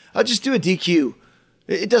finish? I'll just do a DQ.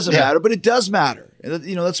 It doesn't matter, but it does matter.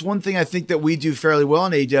 That's one thing I think that we do fairly well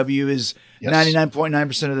in AEW is Yes.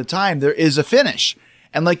 99.9% of the time there is a finish.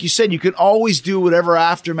 And like you said, you can always do whatever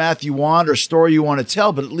aftermath you want or story you want to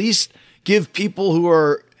tell, but at least give people who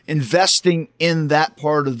are investing in that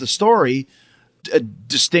part of the story a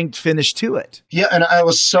distinct finish to it. Yeah, and I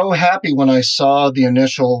was so happy when I saw the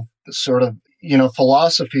initial sort of,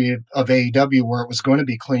 philosophy of AEW where it was going to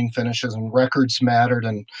be clean finishes and records mattered,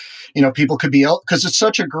 and people could be, because it's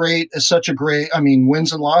such a great,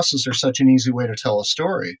 wins and losses are such an easy way to tell a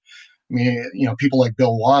story. I mean, people like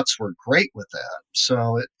Bill Watts were great with that.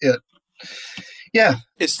 So yeah,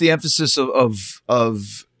 it's the emphasis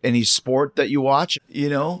of any sport that you watch,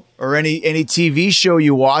 or any TV show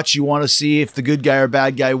you watch. You want to see if the good guy or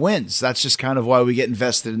bad guy wins. That's just kind of why we get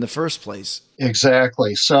invested in the first place.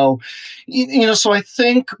 Exactly. So, so I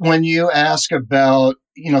think when you ask about,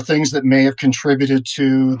 things that may have contributed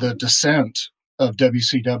to the descent of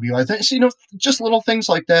WCW, I think, just little things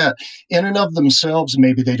like that in and of themselves,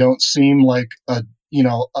 maybe they don't seem like a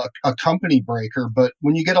company breaker, but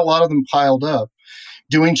when you get a lot of them piled up,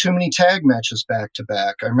 doing too many tag matches back to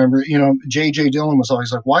back. I remember, J.J. Dillon was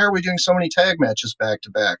always like, why are we doing so many tag matches back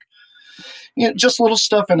to back? Just little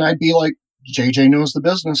stuff. And I'd be like, JJ knows the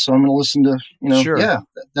business, so I'm going to listen to, Sure. Yeah,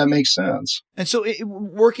 that makes sense. And so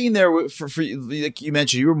working there for like you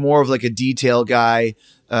mentioned, you were more of like a detail guy,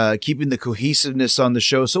 keeping the cohesiveness on the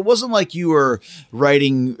show. So it wasn't like you were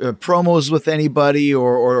writing promos with anybody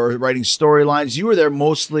or writing storylines. You were there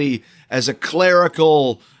mostly as a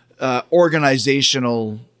clerical,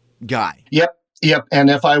 organizational guy. Yep. And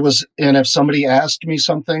if somebody asked me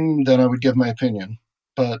something, then I would give my opinion.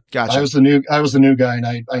 But gotcha. I was the new guy, and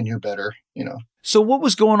I knew better, So what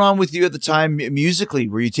was going on with you at the time musically?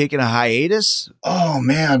 Were you taking a hiatus? Oh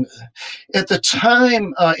man, at the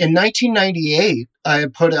time in 1998, I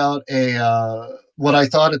had put out what I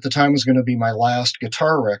thought at the time was going to be my last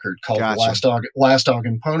guitar record called Gotcha. The Last Dog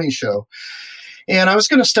and Pony Show. And I was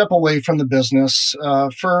going to step away from the business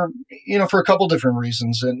for a couple different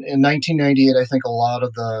reasons. In 1998, I think a lot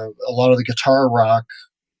of the guitar rock,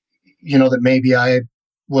 that maybe I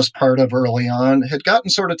was part of early on had gotten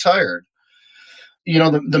sort of tired.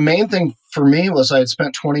 The main thing for me was I had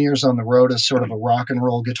spent 20 years on the road as sort of a rock and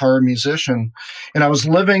roll guitar musician. And I was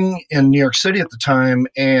living in New York City at the time.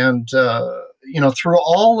 And, through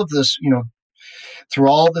all of this, through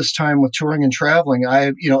all this time with touring and traveling,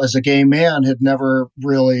 I, as a gay man, had never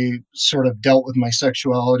really sort of dealt with my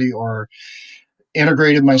sexuality or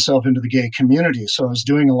integrated myself into the gay community. So I was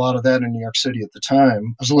doing a lot of that in New York City at the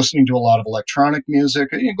time. I was listening to a lot of electronic music,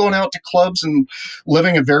 going out to clubs and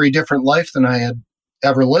living a very different life than I had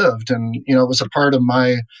ever lived. And, it was a part of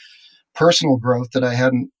my personal growth that I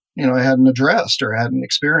hadn't addressed or hadn't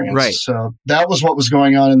experienced. Right. So that was what was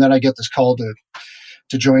going on. And then I get this call to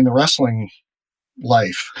join the wrestling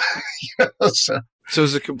life. So it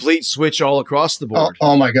was a complete switch all across the board.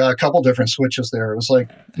 Oh my God, a couple different switches there. It was like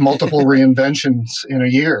multiple reinventions in a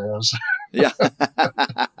year. Yeah.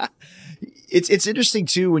 It's interesting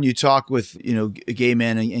too, when you talk with, gay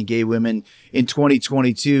men and gay women in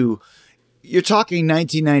 2022, you're talking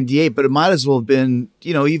 1998, but it might as well have been,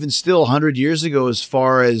 even still 100 years ago, as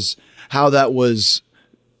far as how that was,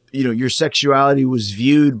 your sexuality was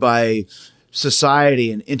viewed by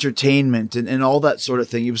society and entertainment and all that sort of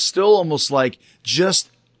thing. It was still almost like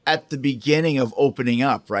just at the beginning of opening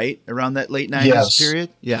up, right? Around that late 90s period.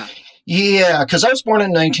 Yeah. Yeah. Cause I was born in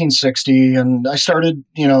 1960 and I started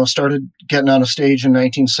getting on a stage in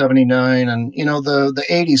 1979, and, the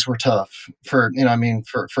 80s were tough for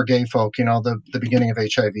gay folk, the beginning of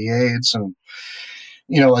HIV AIDS and,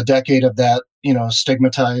 a decade of that,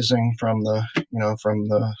 stigmatizing from the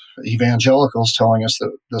evangelicals telling us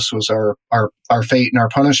that this was our fate and our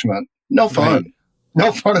punishment. No fun. Right.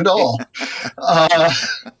 No fun at all.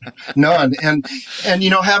 None. And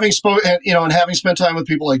having spent time with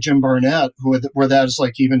people like Jim Barnett, where that is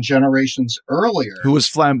like even generations earlier, who was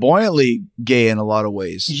flamboyantly gay in a lot of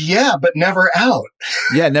ways. Yeah, but never out.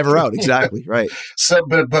 Yeah, never out. Exactly. Right. So,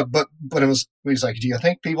 but he's like, do you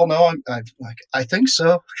think people know? I'm like, I think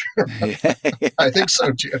so. I think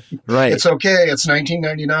so, Jim. Right. It's okay. It's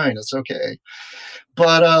 1999. It's okay.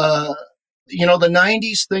 But, the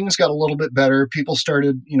 90s things got a little bit better. People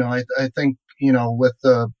started, I think, with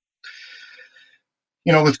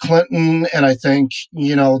Clinton, and I think,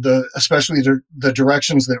 especially the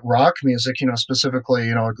directions that rock music, specifically,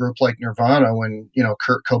 a group like Nirvana, when,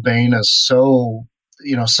 Kurt Cobain is so,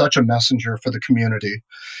 such a messenger for the community.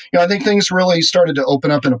 I think things really started to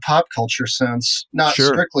open up in a pop culture sense, not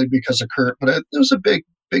strictly because of Kurt, but it was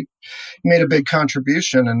made a big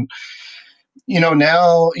contribution. And,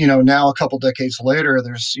 Now a couple decades later,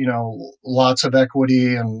 there's, lots of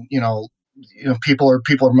equity, and, people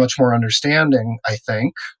are much more understanding, I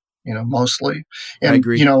think, mostly. And, I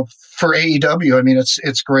agree. For AEW, I mean,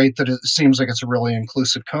 it's great that it seems like it's a really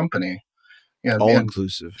inclusive company. All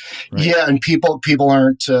inclusive. Right. Yeah. And people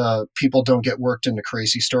don't get worked into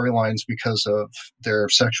crazy storylines because of their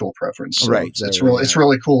sexual preference. So right. It's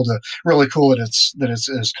really cool that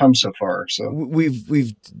it's come so far. So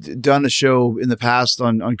we've done a show in the past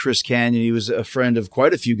on Chris Kanyon. He was a friend of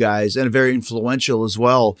quite a few guys and very influential as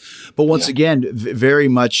well. But once again, very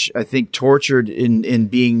much, I think, tortured in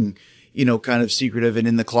being, kind of secretive and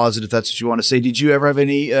in the closet, if that's what you want to say. Did you ever have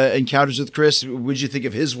any encounters with Chris? What did you think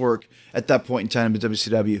of his work at that point in time at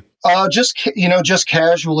WCW? Just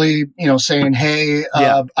casually, saying, hey,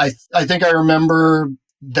 I think I remember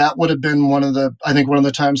that would have been one of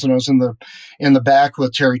the times when I was in the back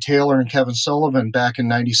with Terry Taylor and Kevin Sullivan back in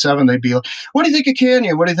 '97. They'd be like, what do you think of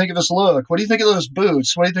Kanyon? What do you think of his look? What do you think of those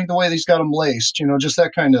boots? What do you think the way he's got them laced? Just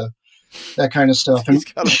that kind of stuff. And,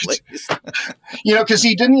 because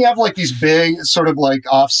he didn't have like these big sort of like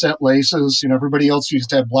offset laces. Everybody else used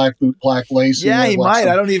to have black boot, black lace. Yeah, he might.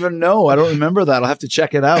 I don't even know. I don't remember that. I'll have to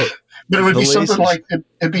check it out. But it would be something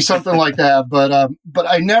like that. But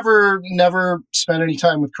I never spent any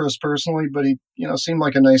time with Chris personally. But he, seemed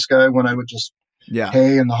like a nice guy when I would just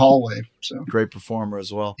hey in the hallway. So great performer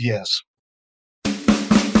as well. Yes.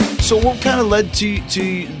 So what kind of led to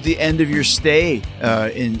the end of your stay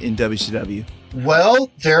in WCW? Well,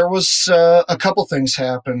 there was a couple things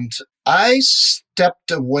happened. I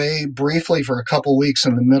stepped away briefly for a couple weeks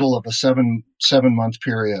in the middle of a seven month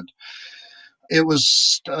period. It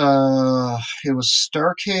was Starrcade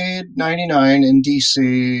 '99 in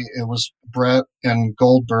DC. It was Bret and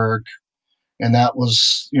Goldberg, and that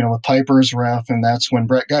was with Piper's ref, and that's when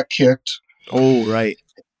Bret got kicked. Oh, right.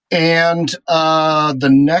 And the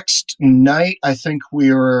next night, I think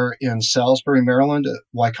we were in Salisbury, Maryland at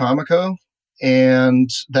Wycomico, and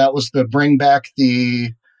that was the bring back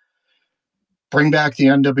the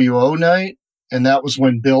NWO night. And that was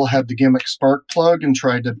when Bill had the gimmick spark plug and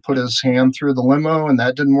tried to put his hand through the limo, and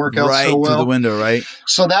that didn't work out so well. Right, through the window, right?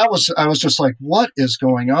 So I was just like, what is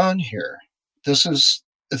going on here? This is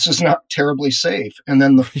not terribly safe. And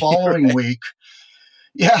then the following week,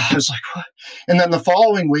 I was like, what? And then the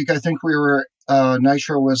following week, I think we were,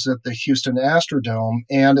 Nitro was at the Houston Astrodome,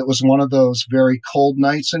 and it was one of those very cold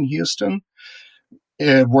nights in Houston.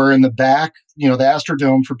 We're in the back, the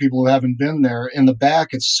Astrodome, for people who haven't been there, in the back,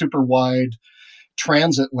 it's super wide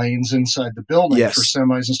transit lanes inside the building for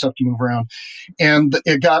semis and stuff to move around. And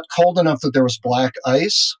it got cold enough that there was black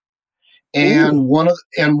ice. And one of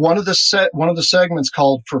the segments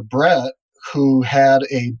called for Bret, who had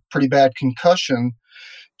a pretty bad concussion,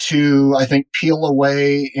 to, I think, peel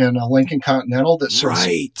away in a Lincoln Continental that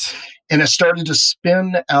and it started to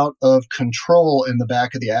spin out of control in the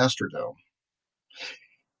back of the Astrodome.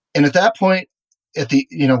 And at that point,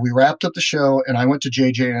 we wrapped up the show, and I went to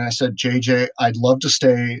JJ and I said, JJ, I'd love to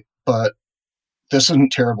stay, but this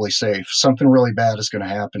isn't terribly safe. Something really bad is going to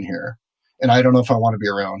happen here, and I don't know if I want to be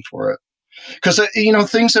around for it. Because,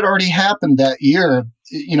 things had already happened that year.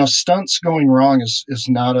 Stunts going wrong is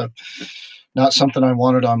not something I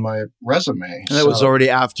wanted on my resume. And that was already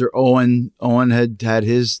after Owen had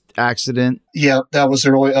his accident. Yeah, that was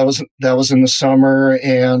early. That was in the summer,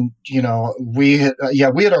 and we had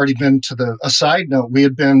already been to a side note. We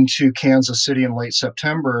had been to Kansas City in late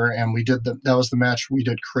September, and that was the match we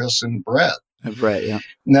did, Chris and Bret. Right, yeah.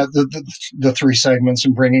 And the three segments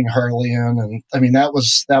and bringing Harley in, and I mean that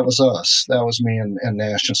was us. That was me and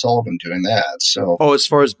Nash and Sullivan doing that. So as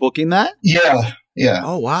far as booking that, yeah.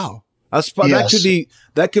 Oh wow.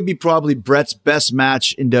 That could be probably Bret's best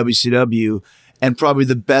match in WCW, and probably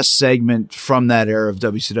the best segment from that era of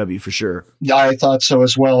WCW for sure. Yeah, I thought so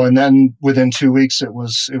as well. And then within 2 weeks, it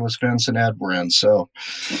was Vince and Edwin. So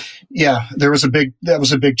yeah, that was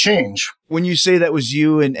a big change. When you say that was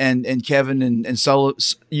you and Kevin and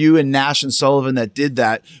you and Nash and Sullivan that did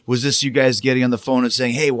that, was this you guys getting on the phone and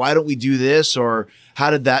saying, hey, why don't we do this? Or how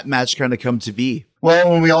did that match kind of come to be?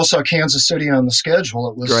 Well, when we all saw Kansas City on the schedule,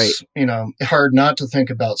 it was, hard not to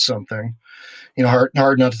think about something.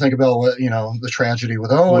 Hard not to think about what, the tragedy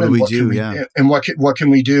with Owen. What do we do? And what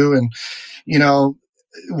can we do? And,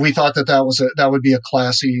 we thought that would be a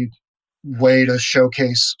classy way to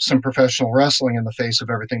showcase some professional wrestling in the face of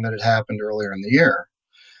everything that had happened earlier in the year.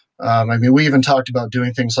 We even talked about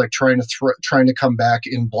doing things like trying to come back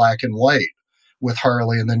in black and white with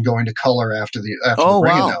Harley, and then going to color after the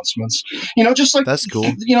ring announcements. Just like, that's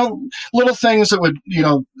cool. Little things that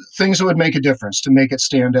would make a difference to make it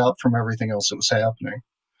stand out from everything else that was happening.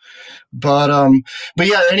 But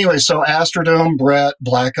yeah, anyway, so Astrodome, Brett,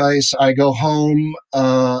 Black Ice, I go home,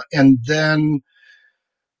 and then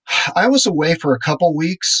I was away for a couple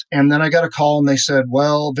weeks, and then I got a call and they said,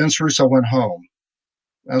 well, Vince Russo went home.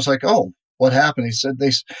 I was like, oh, what happened?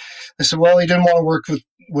 They said, well, he didn't want to work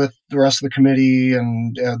with the rest of the committee,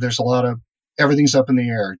 and there's everything's up in the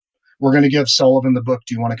air. We're going to give Sullivan the book.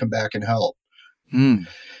 Do you want to come back and help? Mm.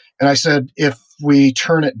 And I said, if we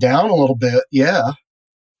turn it down a little bit, yeah,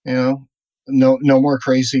 no more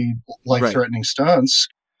crazy life-threatening stunts.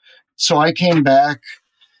 So I came back.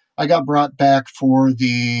 I got brought back for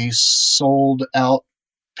the sold-out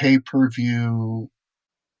pay-per-view.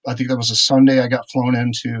 I think that was a Sunday. I got flown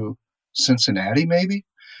into Cincinnati, maybe,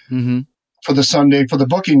 for the Sunday for the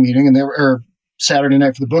booking meeting, and or Saturday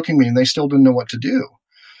night for the booking meeting. They still didn't know what to do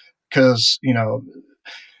because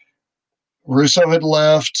Russo had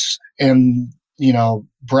left, and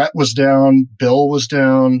Brett was down, Bill was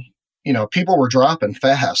down. People were dropping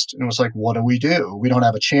fast, and it was like, what do? We don't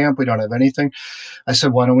have a champ. We don't have anything. I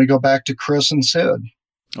said, why don't we go back to Chris and Sid?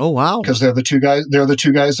 Oh, wow. Because they're the two guys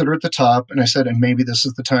that are at the top. And I said, and maybe this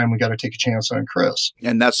is the time we got to take a chance on Chris.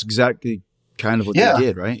 And that's exactly kind of what they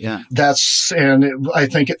did, right? Yeah. I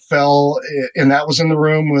think it fell, and that was in the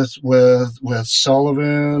room with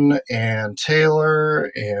Sullivan and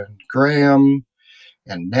Taylor and Graham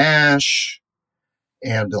and Nash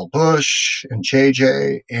and Bill Bush and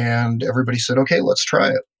JJ, and everybody said, okay, let's try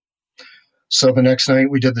it. So the next night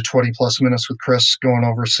we did the 20 plus minutes with Chris going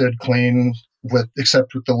over Sid clean,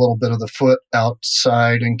 except with the little bit of the foot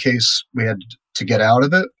outside in case we had to get out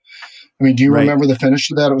of it. I mean, do you remember the finish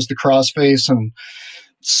of that? It was the crossface, and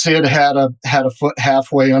Sid had a foot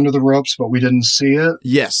halfway under the ropes, but we didn't see it.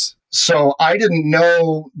 Yes. So I didn't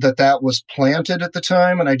know that was planted at the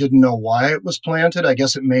time, and I didn't know why it was planted. I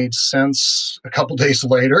guess it made sense a couple days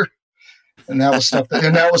later. And that was stuff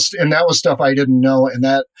that was stuff I didn't know. And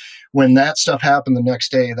that when that stuff happened the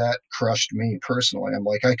next day, that crushed me personally. I'm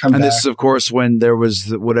like, and this is, of course, when there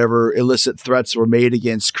was whatever illicit threats were made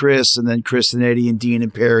against Chris, and then Chris and Eddie and Dean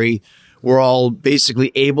and Perry were all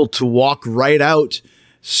basically able to walk right out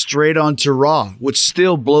straight onto Raw, which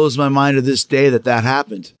still blows my mind to this day that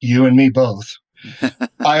happened. You and me both.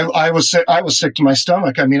 I was sick to my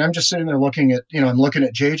stomach. I mean, I'm just sitting there looking at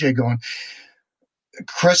JJ going,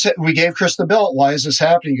 Chris, we gave Chris the belt. Why is this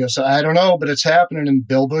happening? He goes, I don't know, but it's happening. And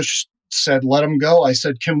Bill Bush said, let him go. I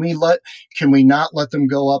said, can we not let them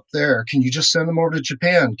go up there? Can you just send them over to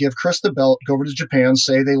Japan? Give Chris the belt, go over to Japan,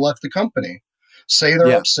 say they left the company, say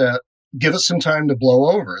they're upset, give us some time to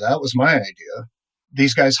blow over. That was my idea.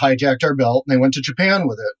 These guys hijacked our belt and they went to Japan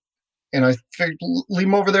with it. And I figured, leave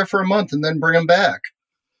them over there for a month and then bring them back.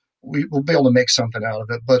 We'll be able to make something out of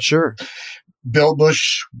it. But sure, Bill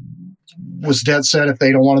Bush was dead set, if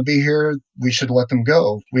they don't want to be here, we should let them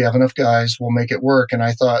go. We have enough guys, we'll make it work. And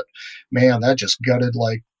I thought, man, that just gutted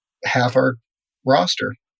like half our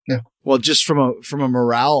roster. Yeah. Well, just from a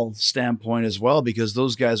morale standpoint as well, because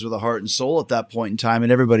those guys were the heart and soul at that point in time,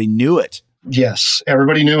 and everybody knew it. Yes,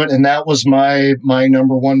 everybody knew it, and that was my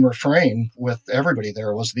number one refrain with everybody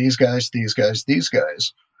there was these guys, these guys, these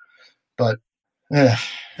guys. But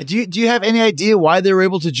do you have any idea why they were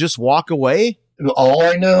able to just walk away? All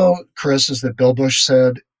I know, Chris, is that Bill Bush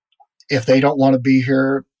said, if they don't want to be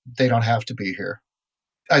here, they don't have to be here.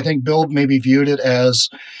 I think Bill maybe viewed it as,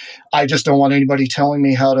 I just don't want anybody telling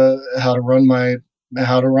me how to run my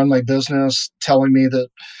business, telling me that,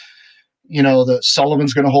 that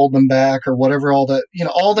Sullivan's going to hold them back or whatever. All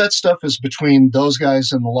that stuff is between those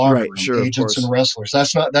guys in the locker room, agents and wrestlers.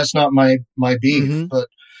 That's not my beef. Mm-hmm. But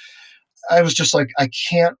I was just like, I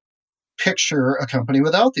can't picture a company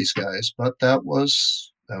without these guys, but that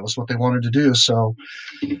was what they wanted to do. So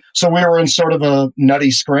we were in sort of a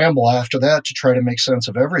nutty scramble after that to try to make sense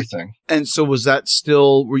of everything. And so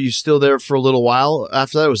were you still there for a little while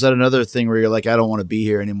after that? Was that another thing where you're like, I don't want to be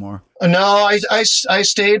here anymore? No, I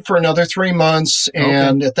stayed for another 3 months.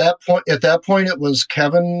 And at that point it was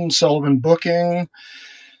Kevin Sullivan booking.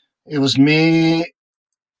 It was me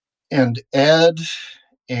and Ed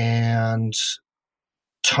and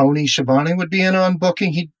Tony Schiavone would be in on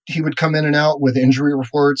booking. He would come in and out with injury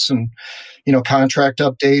reports and, contract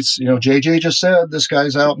updates. JJ just said this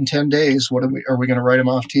guy's out in 10 days. Are we going to write him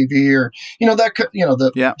off TV or,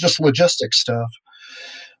 just logistic stuff.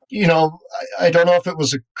 I don't know if it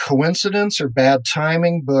was a coincidence or bad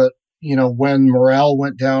timing, but, when morale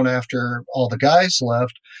went down after all the guys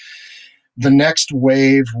left, the next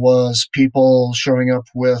wave was people showing up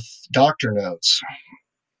with doctor notes,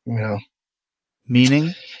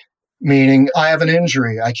 Meaning, I have an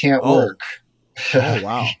injury. I can't work. Oh,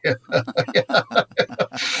 wow. Yeah.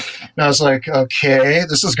 And I was like, okay,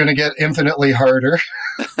 this is going to get infinitely harder.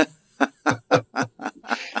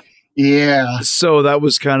 Yeah. So that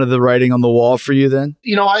was kind of the writing on the wall for you then?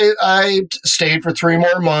 I stayed for 3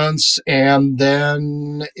 more months, and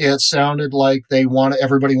then it sounded like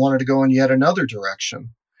everybody wanted to go in yet another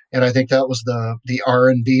direction. And I think that was the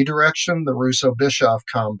R&B direction, the Russo Bischoff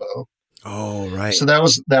combo. Oh, right. So that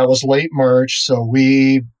was late March. So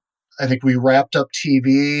I think we wrapped up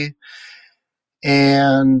TV,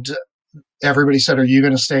 and everybody said, "Are you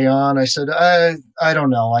going to stay on?" I said, I don't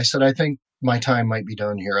know. I said, I think my time might be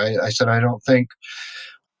done here. I said, I don't think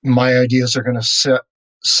my ideas are going to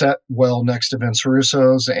set well next to Vince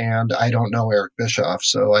Russo's, and I don't know Eric Bischoff,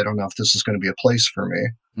 so I don't know if this is going to be a place for me.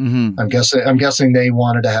 Mm-hmm. I'm guessing they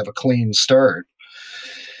wanted to have a clean start.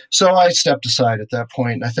 So I stepped aside at that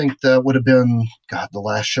point. I think that would have been, the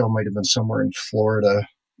last show might have been somewhere in Florida,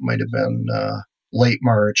 might have been late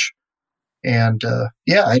March. And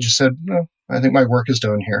I just said, no, I think my work is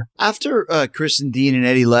done here. After Chris and Dean and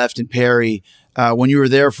Eddie left and Perry, when you were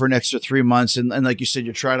there for an extra 3 months, and like you said,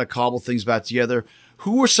 you're trying to cobble things back together,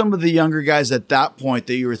 who were some of the younger guys at that point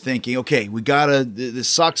that you were thinking, okay, this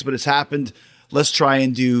sucks, but it's happened. Let's try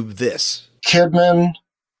and do this? Kidman.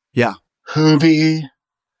 Yeah. Hoovy.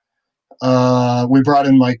 We brought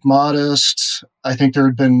in Mike Modest. I think there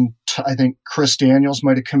had been, Chris Daniels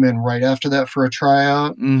might have come in right after that for a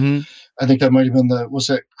tryout. Mm-hmm. I think that might have been was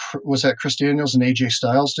that Chris Daniels and AJ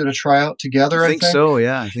Styles did a tryout together? I think so.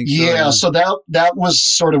 Yeah, I think so. Yeah. So that was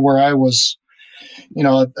sort of where I was.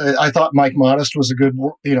 I thought Mike Modest was a good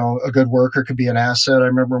worker, could be an asset. I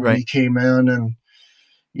remember when he came in, and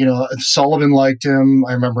Sullivan liked him.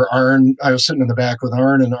 I remember Arn. I was sitting in the back with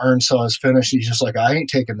Arn, and Arn saw his finish. He's just like, I ain't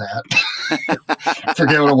taking that.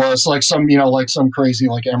 Forget what it was. Like some crazy,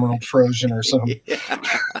 like Emerald Frozen or something. Yeah.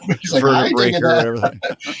 He's like, I ain't taking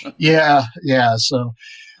that. Yeah. So,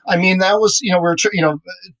 I mean, that was, we were,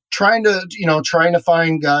 trying to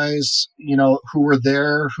find guys, who were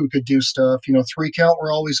there, who could do stuff. 3 count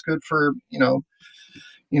were always good for,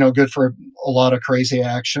 good for a lot of crazy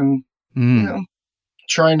action. Mm.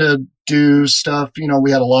 Trying to do stuff.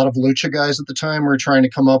 We had a lot of lucha guys at the time. We were trying to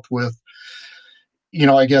come up with,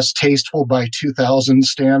 I guess, tasteful by 2000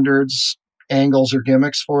 standards angles or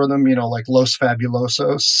gimmicks for them, like Los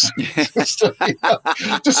Fabulosos. Just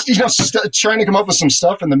trying to come up with some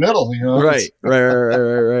stuff in the middle, Right.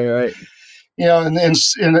 And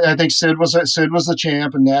I think Sid was the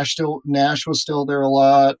champ, and Nash was still there a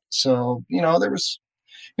lot. So, there was,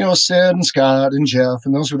 Sid and Scott and Jeff,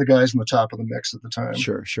 and those were the guys on the top of the mix at the time.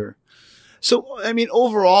 Sure. So, I mean,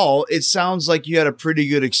 overall, it sounds like you had a pretty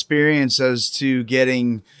good experience as to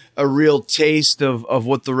getting a real taste of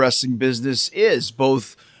what the wrestling business is,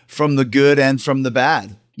 both from the good and from the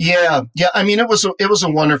bad. Yeah. I mean, it was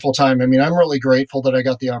a wonderful time. I mean, I'm really grateful that I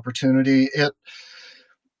got the opportunity.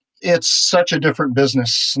 It's such a different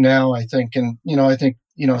business now, I think. And, I think,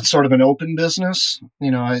 it's sort of an open business.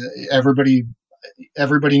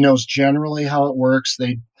 Everybody knows generally how it works.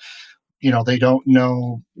 They don't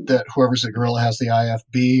know that whoever's at Gorilla has the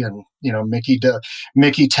IFB, and,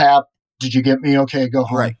 Mickey tap. Did you get me? Okay, go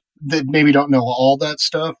home. Right. They maybe don't know all that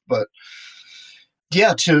stuff, but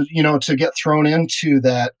yeah, to get thrown into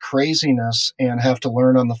that craziness and have to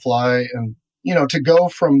learn on the fly, and, to go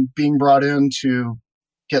from being brought in to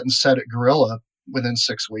getting set at Gorilla within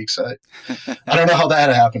 6 weeks. I don't know how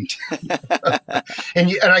that happened.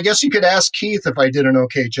 and I guess you could ask Keith if I did an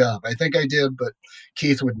okay job. I think I did, but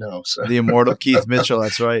Keith would know. So. The immortal Keith Mitchell.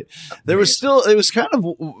 That's right. It was kind of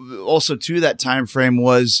also to that time frame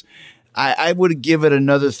was, I would give it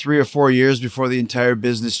another 3 or 4 years before the entire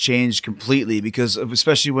business changed completely, because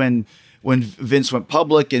especially when Vince went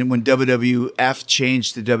public and when WWF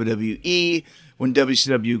changed to WWE, when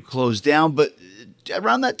WCW closed down. But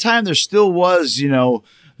around that time, there still was, the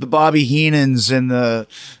Bobby Heenans and the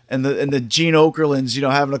Gene Okerlunds,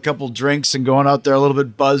 having a couple drinks and going out there a little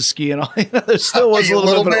bit buzzky and all. There still was a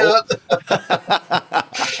little bit.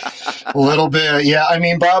 A little bit, yeah. I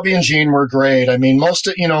mean, Bobby and Gene were great. I mean, most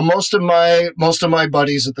of my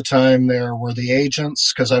buddies at the time there were the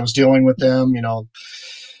agents, because I was dealing with them.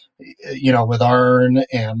 With Arn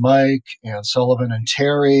and Mike and Sullivan and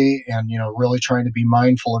Terry, and, really trying to be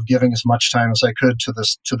mindful of giving as much time as I could to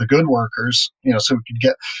the good workers, so we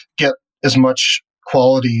could get as much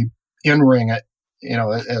quality in ring,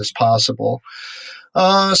 as possible.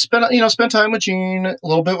 Spent time with Gene, a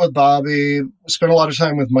little bit with Bobby, spent a lot of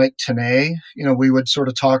time with Mike Tenay. We would sort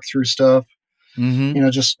of talk through stuff, mm-hmm.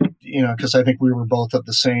 Just because I think we were both of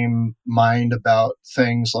the same mind about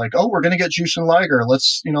things like, oh, we're going to get Jushin Liger.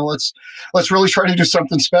 Let's really try to do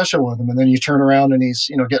something special with him. And then you turn around and he's,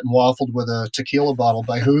 getting waffled with a tequila bottle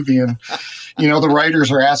by Hoovy. And, the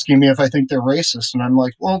writers are asking me if I think they're racist. And I'm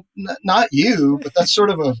like, well, not you, but that's sort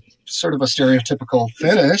of a stereotypical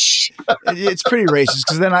finish. It's pretty racist,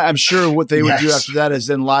 because then I'm sure what they would do after that is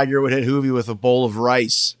then Liger would hit Hoovy with a bowl of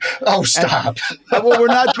rice. Oh, stop. And, well,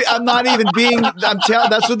 I'm not even being,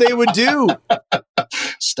 that's what they would do.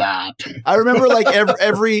 Stop. I remember like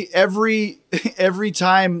every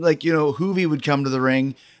time, like, Hoovy would come to the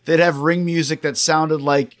ring, they'd have ring music that sounded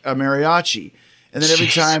like a mariachi. And then every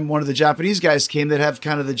time one of the Japanese guys came, they'd have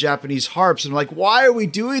kind of the Japanese harps. And I'm like, why are we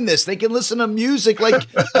doing this? They can listen to music like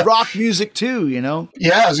rock music too,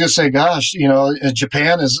 Yeah, I was going to say, gosh,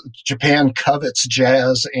 Japan covets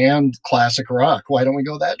jazz and classic rock. Why don't we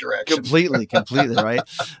go that direction? Completely, right?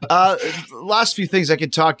 Last few things, I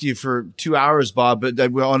could talk to you for 2 hours, Bob, but I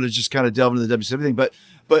want to just kind of delve into the WCW thing. But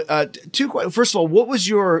first of all, what was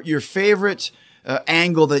your favorite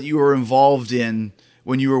angle that you were involved in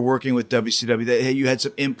when you were working with WCW that you had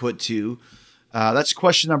some input to? That's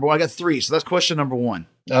question number one. I got 3, so that's question number 1.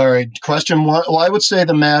 All right. Question 1. Well, I would say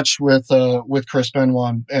the match with Chris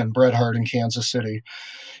Benoit and Bret Hart in Kansas City,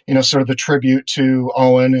 sort of the tribute to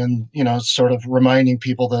Owen and, sort of reminding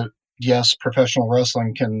people that, yes, professional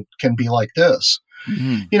wrestling can be like this.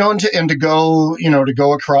 Mm-hmm. And to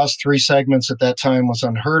go across 3 segments at that time was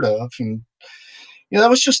unheard of. And, that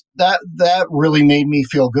was just that really made me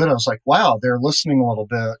feel good. I was like, wow, they're listening a little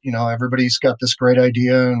bit. Everybody's got this great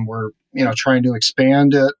idea and we're, trying to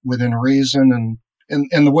expand it within reason.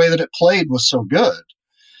 And the way that it played was so good,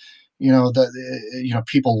 that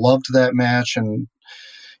people loved that match. And,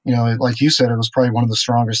 like you said, it was probably one of the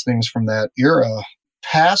strongest things from that era.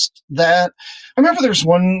 Past that, I remember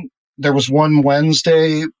there was one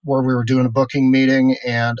Wednesday where we were doing a booking meeting,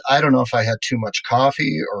 and I don't know if I had too much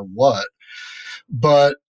coffee or what,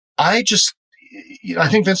 but I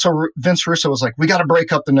think Vince Russo was like, we got to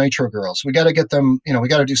break up the Nitro girls. We got to get them, we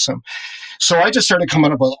got to do some. So I just started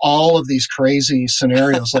coming up with all of these crazy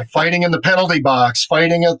scenarios, like fighting in the penalty box,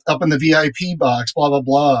 fighting up in the VIP box, blah, blah,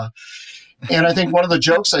 blah. And I think one of the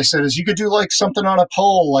jokes I said is, you could do like something on a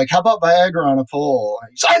pole. Like, how about Viagra on a pole?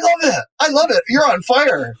 He said, I love it. You're on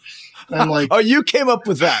fire. And I'm like, oh, you came up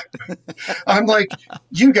with that. I'm like,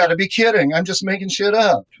 you got to be kidding. I'm just making shit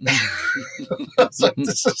up. I was like,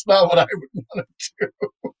 this is not what I would want to do.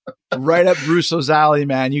 Right up Russo's alley,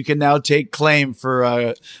 man. You can now take claim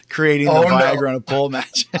for creating the Viagra on a pole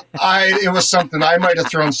match. It was something. I might have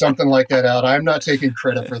thrown something like that out. I'm not taking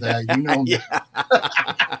credit for that. Me. Yeah.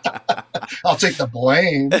 I'll take the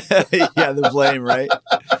blame. Yeah, the blame, right?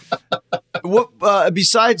 What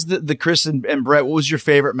besides the Chris and Bret, what was your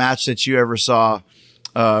favorite match that you ever saw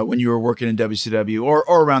when you were working in WCW or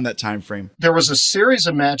around that time frame? There was a series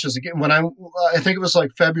of matches again when I think it was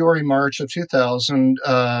like February, March of 2000.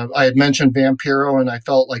 I had mentioned Vampiro, and I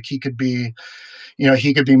felt like he could be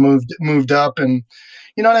moved up, and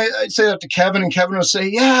I'd say that to Kevin, and Kevin would say,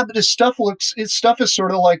 yeah, but his stuff is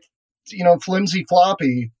sort of like flimsy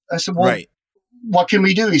floppy. I said, well, right. What can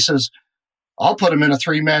we do? He says, I'll put him in a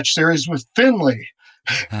 3-match series with Finlay.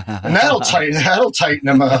 And that'll tighten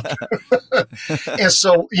him up. And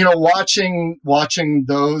so, watching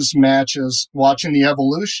those matches, watching the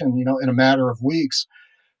evolution, in a matter of weeks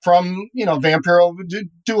from, Vampiro would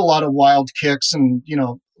do a lot of wild kicks and,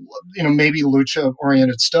 maybe lucha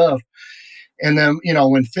oriented stuff. And then,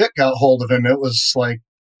 when Fit got hold of him, it was like,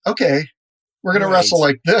 okay, we're going to wrestle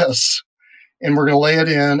like this. And we're going to lay it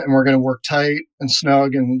in, and we're going to work tight and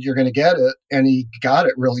snug, and you're going to get it. And he got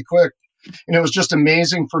it really quick. And it was just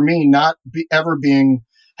amazing for me, not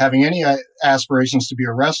having any aspirations to be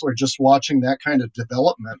a wrestler, just watching that kind of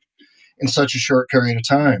development in such a short period of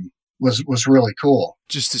time was really cool.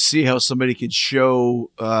 Just to see how somebody could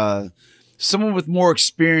show, someone with more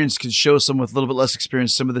experience could show someone with a little bit less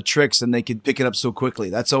experience some of the tricks, and they could pick it up so quickly.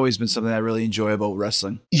 That's always been something I really enjoy about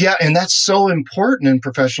wrestling. Yeah, and that's so important in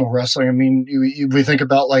professional wrestling. I mean, we think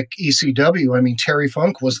about like ECW. I mean, Terry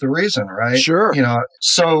Funk was the reason, right? Sure.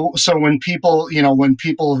 So when people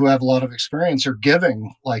who have a lot of experience are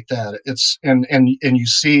giving like that, it's and you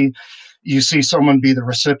see someone be the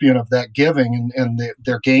recipient of that giving, and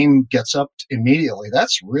their game gets up immediately.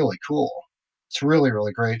 That's really cool. It's really,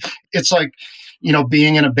 really great. It's like,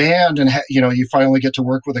 being in a band and, you finally get to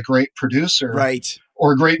work with a great producer. Right.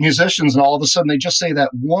 Or great musicians. And all of a sudden they just say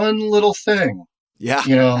that one little thing.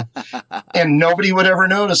 Yeah. And nobody would ever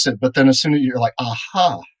notice it. But then as soon as you're like,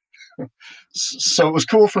 aha. So it was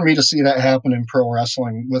cool for me to see that happen in pro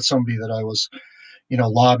wrestling with somebody that I was,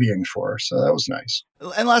 lobbying for. So that was nice.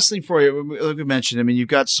 And last thing for you, like we mentioned, I mean, you've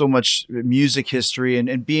got so much music history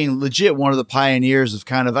and being legit one of the pioneers of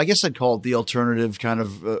kind of, I guess I'd call it the alternative kind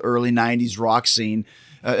of early 90s rock scene.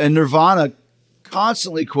 And Nirvana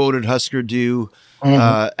constantly quoted Husker Du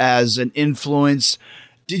as an influence.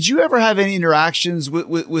 Did you ever have any interactions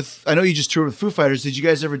with, I know you just toured with Foo Fighters. Did you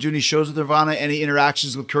guys ever do any shows with Nirvana? Any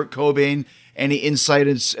interactions with Kurt Cobain? Any insight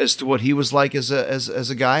as to what he was like as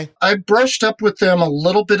a guy? I brushed up with them a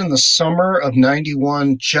little bit in the summer of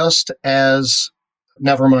 91, just as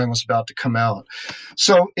Nevermind was about to come out.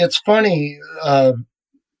 So it's funny. I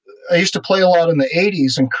used to play a lot in the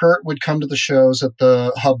 80s, and Kurt would come to the shows at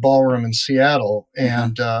the Hub Ballroom in Seattle.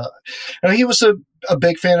 And he was a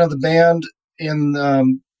big fan of the band.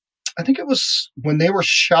 I think it was when they were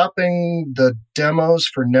shopping the demos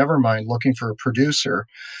for Nevermind, looking for a producer.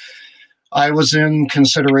 I was in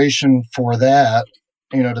consideration for that,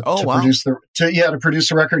 produce the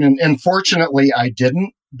record. And fortunately I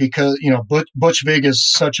didn't, because, Butch Vig is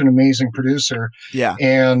such an amazing producer. Yeah.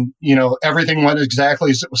 And, everything went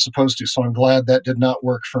exactly as it was supposed to. So I'm glad that did not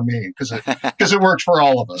work for me, because it worked for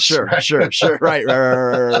all of us. Sure. Right? Sure. Right.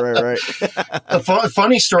 A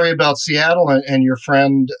funny story about Seattle and your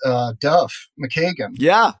friend, Duff McKagan.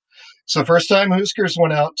 Yeah. So first time Huskers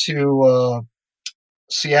went out to,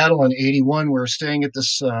 Seattle in 81, we were staying at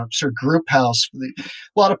this sort of group house with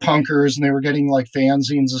a lot of punkers, and they were getting like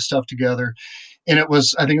fanzines and stuff together. And I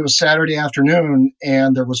think it was Saturday afternoon,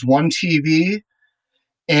 and there was one TV,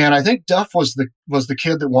 and I think Duff was the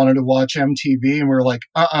kid that wanted to watch MTV, and we were like,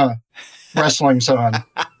 wrestling's on,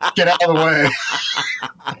 get out of the way.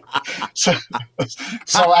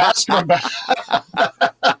 so ask him about.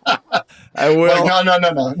 I will.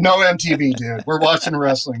 Like, no MTV, dude. We're watching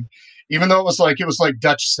wrestling. Even though it was like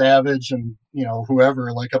Dutch Savage and,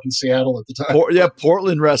 whoever, like up in Seattle at the time.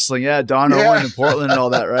 Portland wrestling. Yeah. Don Owen and Portland and all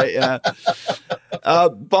that. Right. Yeah.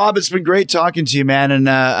 Bob, it's been great talking to you, man. And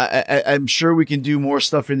I'm sure we can do more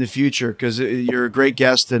stuff in the future, because you're a great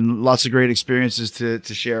guest and lots of great experiences to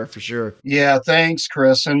share, for sure. Yeah. Thanks,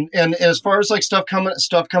 Chris. And as far as like stuff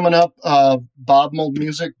coming up, Bob Mould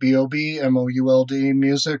Music, BOB, MOULD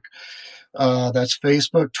Music. That's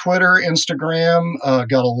Facebook, Twitter, Instagram.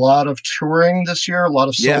 Got a lot of touring this year, a lot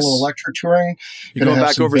of solo electric touring. You're going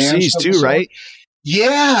back overseas too, right?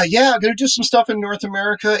 Yeah. Going to do some stuff in North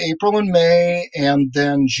America, April and May, and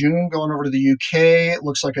then June going over to the UK. It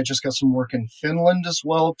looks like I just got some work in Finland as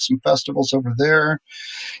well, some festivals over there,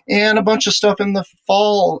 and a bunch of stuff in the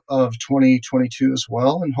fall of 2022 as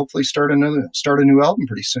well, and hopefully start a new album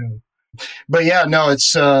pretty soon. But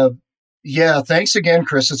it's thanks again,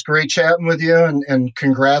 Chris. It's great chatting with you, and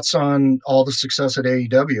congrats on all the success at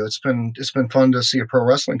AEW. It's been fun to see a pro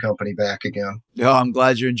wrestling company back again. Yeah, I'm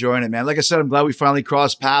glad you're enjoying it, man. Like I said, I'm glad we finally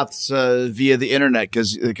crossed paths via the internet,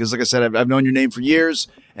 because like I said, I've known your name for years,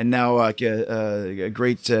 and now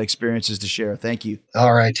great experiences to share. Thank you.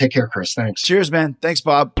 All right. Take care, Chris. Thanks. Cheers, man. Thanks,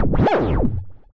 Bob.